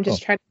now I'm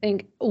just trying to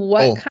think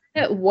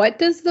what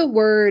does the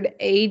word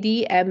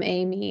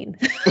ADMA mean?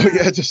 Oh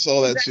yeah, I just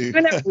saw that Is too.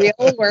 even a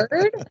real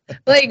word?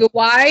 Like,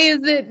 why is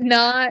it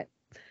not?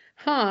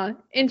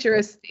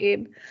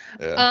 Interesting.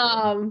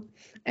 Yeah.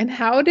 And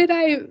how did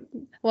I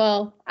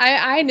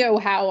know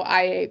how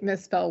I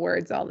misspell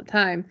words all the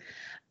time.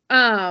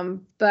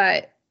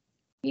 But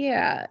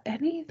yeah,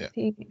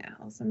 anything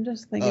else? I'm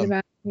just thinking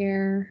about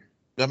here.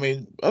 I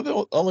mean, I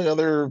know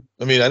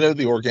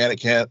the organic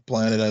cat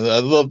planet. I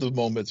love the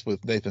moments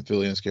with Nathan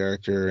Fillion's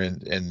character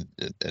and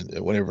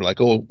whenever like,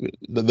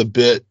 the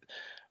bit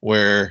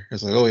where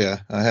it's like, oh yeah,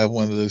 I have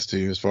one of those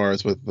too, as far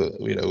as with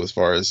as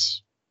far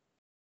as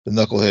the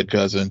knucklehead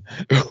cousin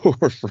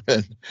or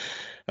friend.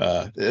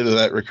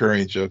 That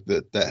recurring joke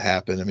that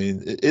happened. I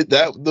mean,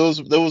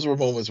 those were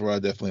moments where I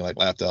definitely like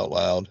laughed out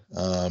loud,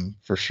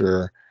 for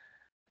sure.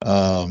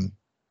 And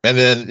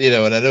then,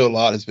 and I know a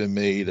lot has been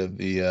made of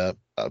the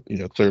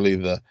clearly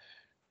the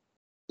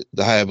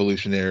high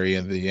evolutionary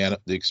and the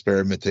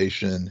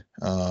experimentation.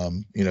 I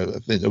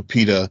think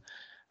Opita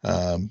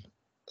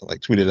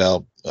like tweeted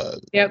out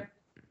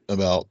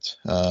about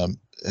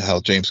how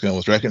James Gunn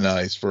was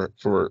recognized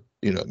for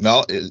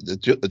not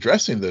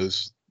addressing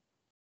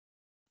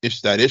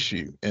that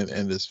issue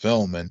in this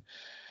film. And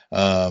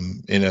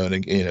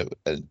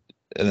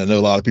and I know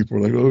a lot of people are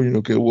like, oh,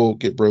 okay, we'll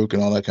get broke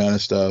and all that kind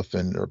of stuff,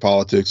 or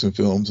politics and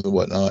films and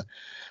whatnot.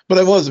 But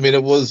it was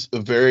a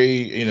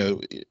very,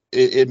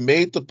 it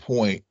made the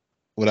point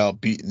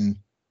without beating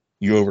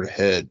you over the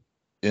head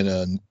in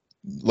a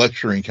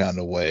lecturing kind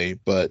of way,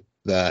 but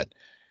that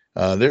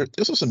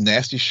this was some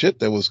nasty shit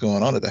that was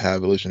going on that the High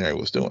Evolutionary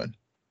was doing.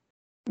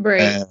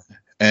 Right.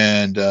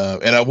 And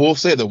I will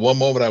say the one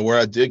moment where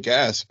I did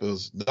gasp, it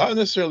was not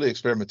necessarily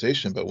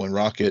experimentation, but when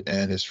Rocket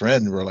and his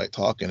friend were like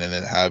talking, and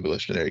then High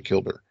Evolutionary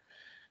killed her.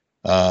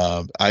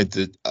 I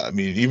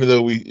mean, even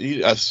though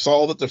I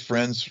saw that the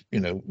friends,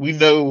 we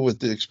know with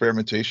the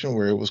experimentation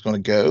where it was going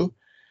to go,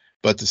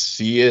 but to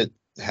see it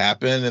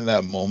happen in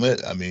that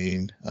moment, I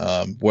mean,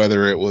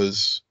 whether it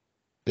was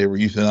they were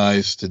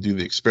euthanized to do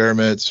the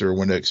experiments, or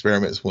when the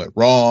experiments went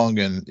wrong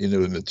and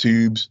in the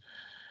tubes,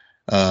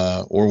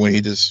 or when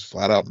he just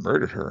flat out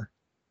murdered her.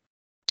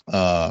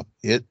 I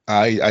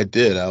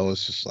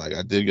was just like,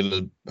 I did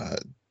get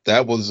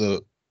that was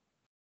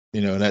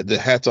and that the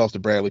hats off to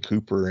Bradley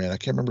Cooper, and I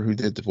can't remember who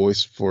did the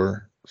voice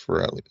for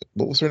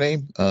what was her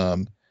name?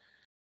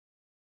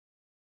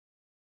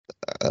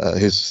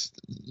 His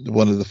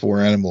one of the four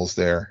animals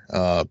there.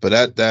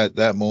 But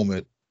that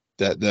moment,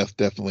 that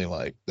definitely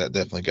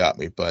got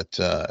me. But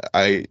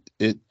I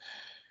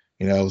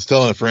was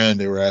telling a friend,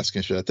 they were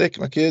asking, should I take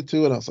my kid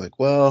to it? I was like,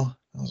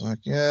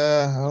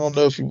 yeah, I don't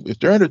know if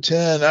they're under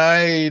 10,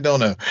 I don't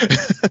know.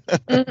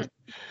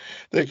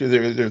 They're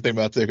thinking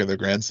about taking their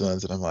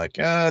grandsons, and I'm like,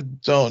 I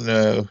don't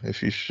know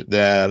if you should,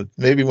 Dad.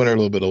 Maybe when they're a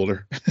little bit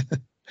older.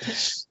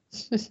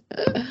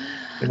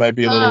 It might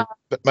be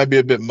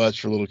a bit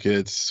much for little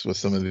kids with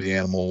some of the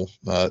animal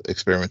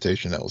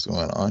experimentation that was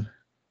going on.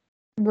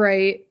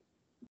 Right.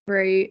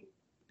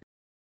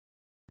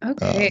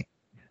 Okay.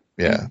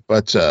 Yeah,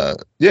 but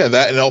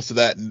that, and also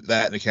that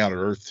and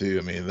Encounter Earth too.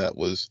 I mean, that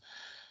was,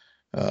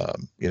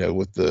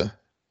 with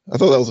I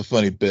thought that was a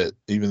funny bit,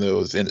 even though it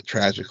was ended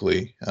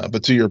tragically.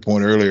 But to your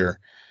point earlier,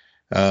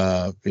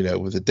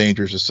 with the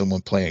dangers of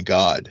someone playing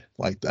God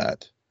like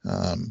that,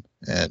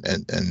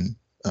 and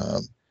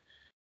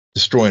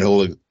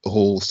destroying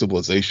whole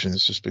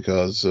civilizations just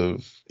because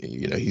of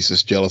he's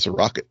just jealous of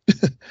Rocket.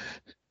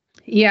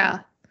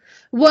 Yeah.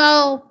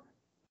 Well,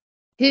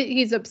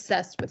 he's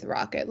obsessed with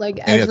Rocket. Like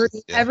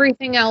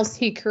everything else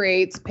he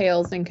creates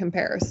pales in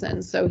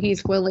comparison. So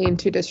he's willing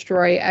to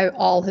destroy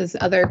all his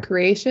other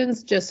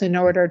creations just in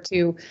order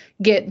to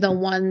get the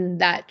one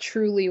that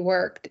truly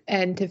worked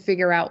and to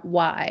figure out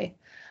why.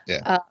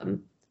 Yeah.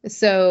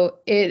 So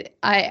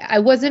I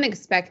wasn't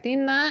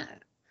expecting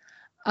that,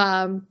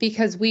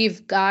 because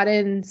we've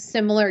gotten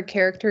similar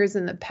characters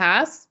in the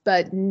past,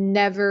 but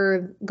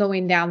never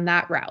going down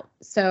that route.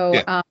 So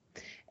yeah.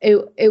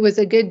 It was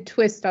a good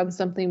twist on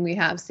something we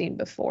have seen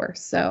before.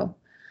 So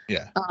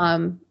yeah.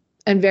 And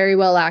very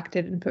well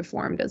acted and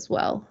performed as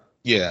well.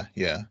 Yeah.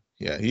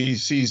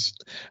 He's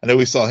I know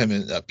we saw him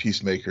in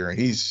Peacemaker, and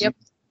he's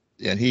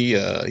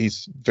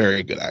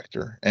very good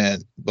actor,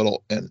 and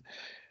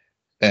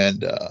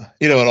And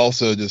and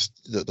also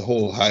just the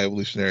whole high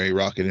evolutionary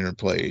Rocket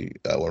interplay.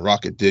 When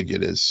Rocket did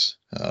get his,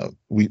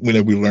 we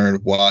learned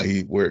why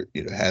he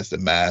has the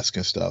mask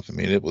and stuff. I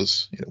mean, it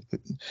was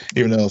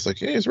even though it's like,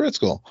 hey, it's Red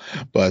Skull,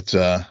 but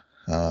that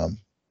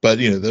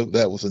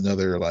was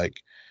another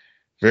like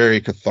very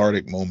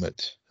cathartic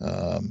moment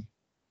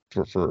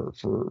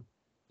for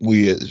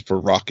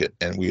Rocket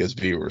and we as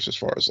viewers, as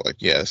far as like,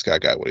 yeah, this guy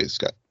got what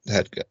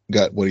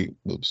got what he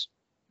was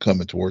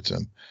coming towards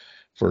him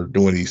for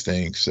doing these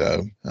things.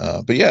 So,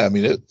 but yeah, I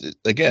mean, it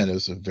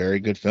was a very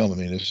good film. I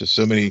mean, it's just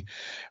so many.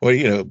 Well,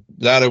 now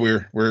that I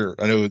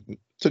know it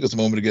took us a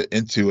moment to get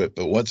into it,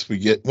 but once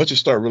you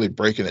start really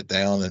breaking it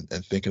down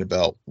and thinking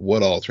about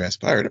what all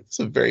transpired, it's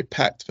a very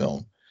packed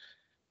film.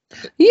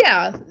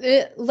 Yeah,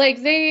 I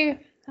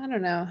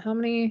don't know how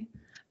many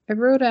I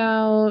wrote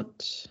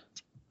out.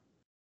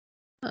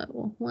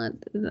 What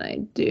did I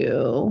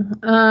do?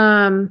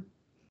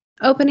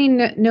 Opening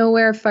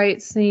nowhere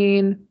fight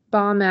scene,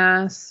 bomb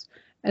ass,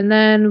 and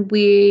then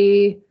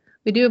we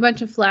do a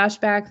bunch of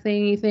flashback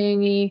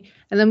thingy,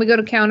 and then we go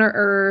to Counter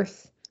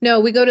Earth. No,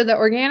 we go to the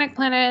organic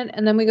planet,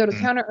 and then we go to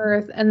Counter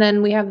Earth, and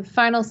then we have the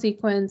final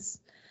sequence.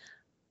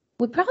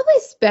 We probably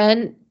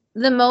spent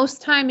the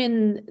most time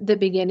in the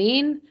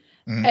beginning,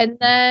 and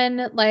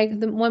then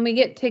when we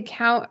get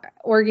to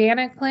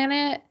organic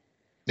planet,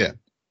 yeah,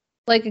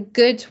 like a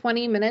good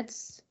 20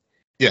 minutes.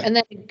 Yeah. And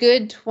then a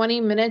good 20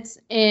 minutes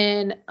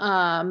in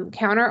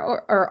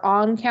Counter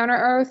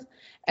Earth,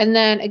 and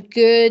then a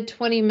good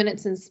 20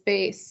 minutes in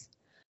space.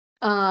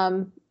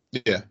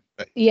 Yeah.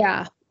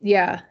 Yeah.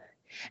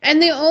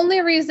 And the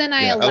only reason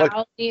I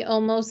allow the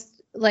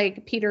almost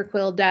like Peter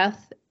Quill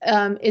death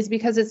is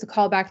because it's a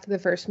callback to the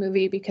first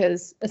movie,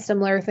 because a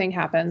similar thing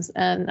happens,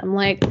 and I'm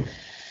like,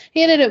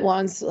 he did it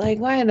once, like,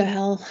 why the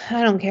hell?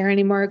 I don't care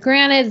anymore.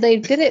 Granted, they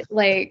did it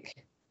like.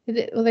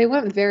 They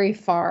went very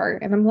far,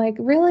 and I'm like,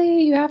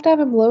 really? You have to have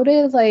him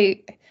loaded?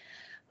 Like,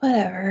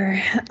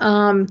 whatever.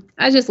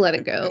 I just let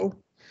it go.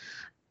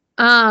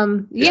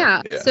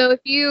 Yeah. So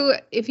if you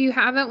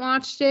haven't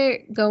watched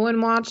it, go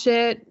and watch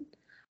it.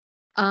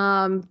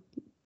 Yeah.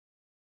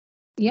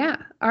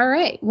 All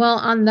right. Well,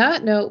 on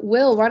that note,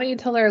 Will, why don't you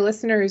tell our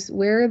listeners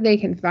where they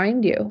can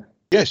find you?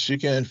 Yes, you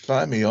can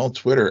find me on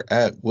Twitter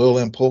at Will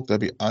M. Polk,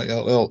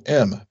 WILLMPOLK.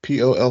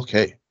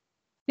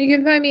 You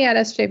can find me at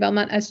SJ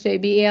Belmont,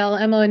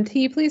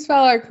 SJBELMONT. Please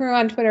follow our crew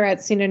on Twitter at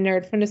SNN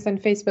Nerd. Find us on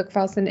Facebook,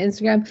 follow us on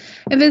Instagram,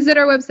 and visit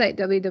our website,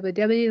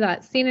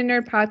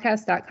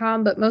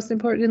 www.scenannerdpodcast.com. But most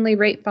importantly,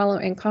 rate, follow,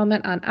 and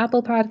comment on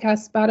Apple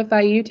Podcasts,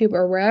 Spotify, YouTube,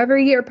 or wherever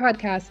you hear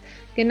podcasts.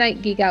 Good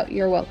night, Geek Out.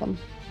 You're welcome.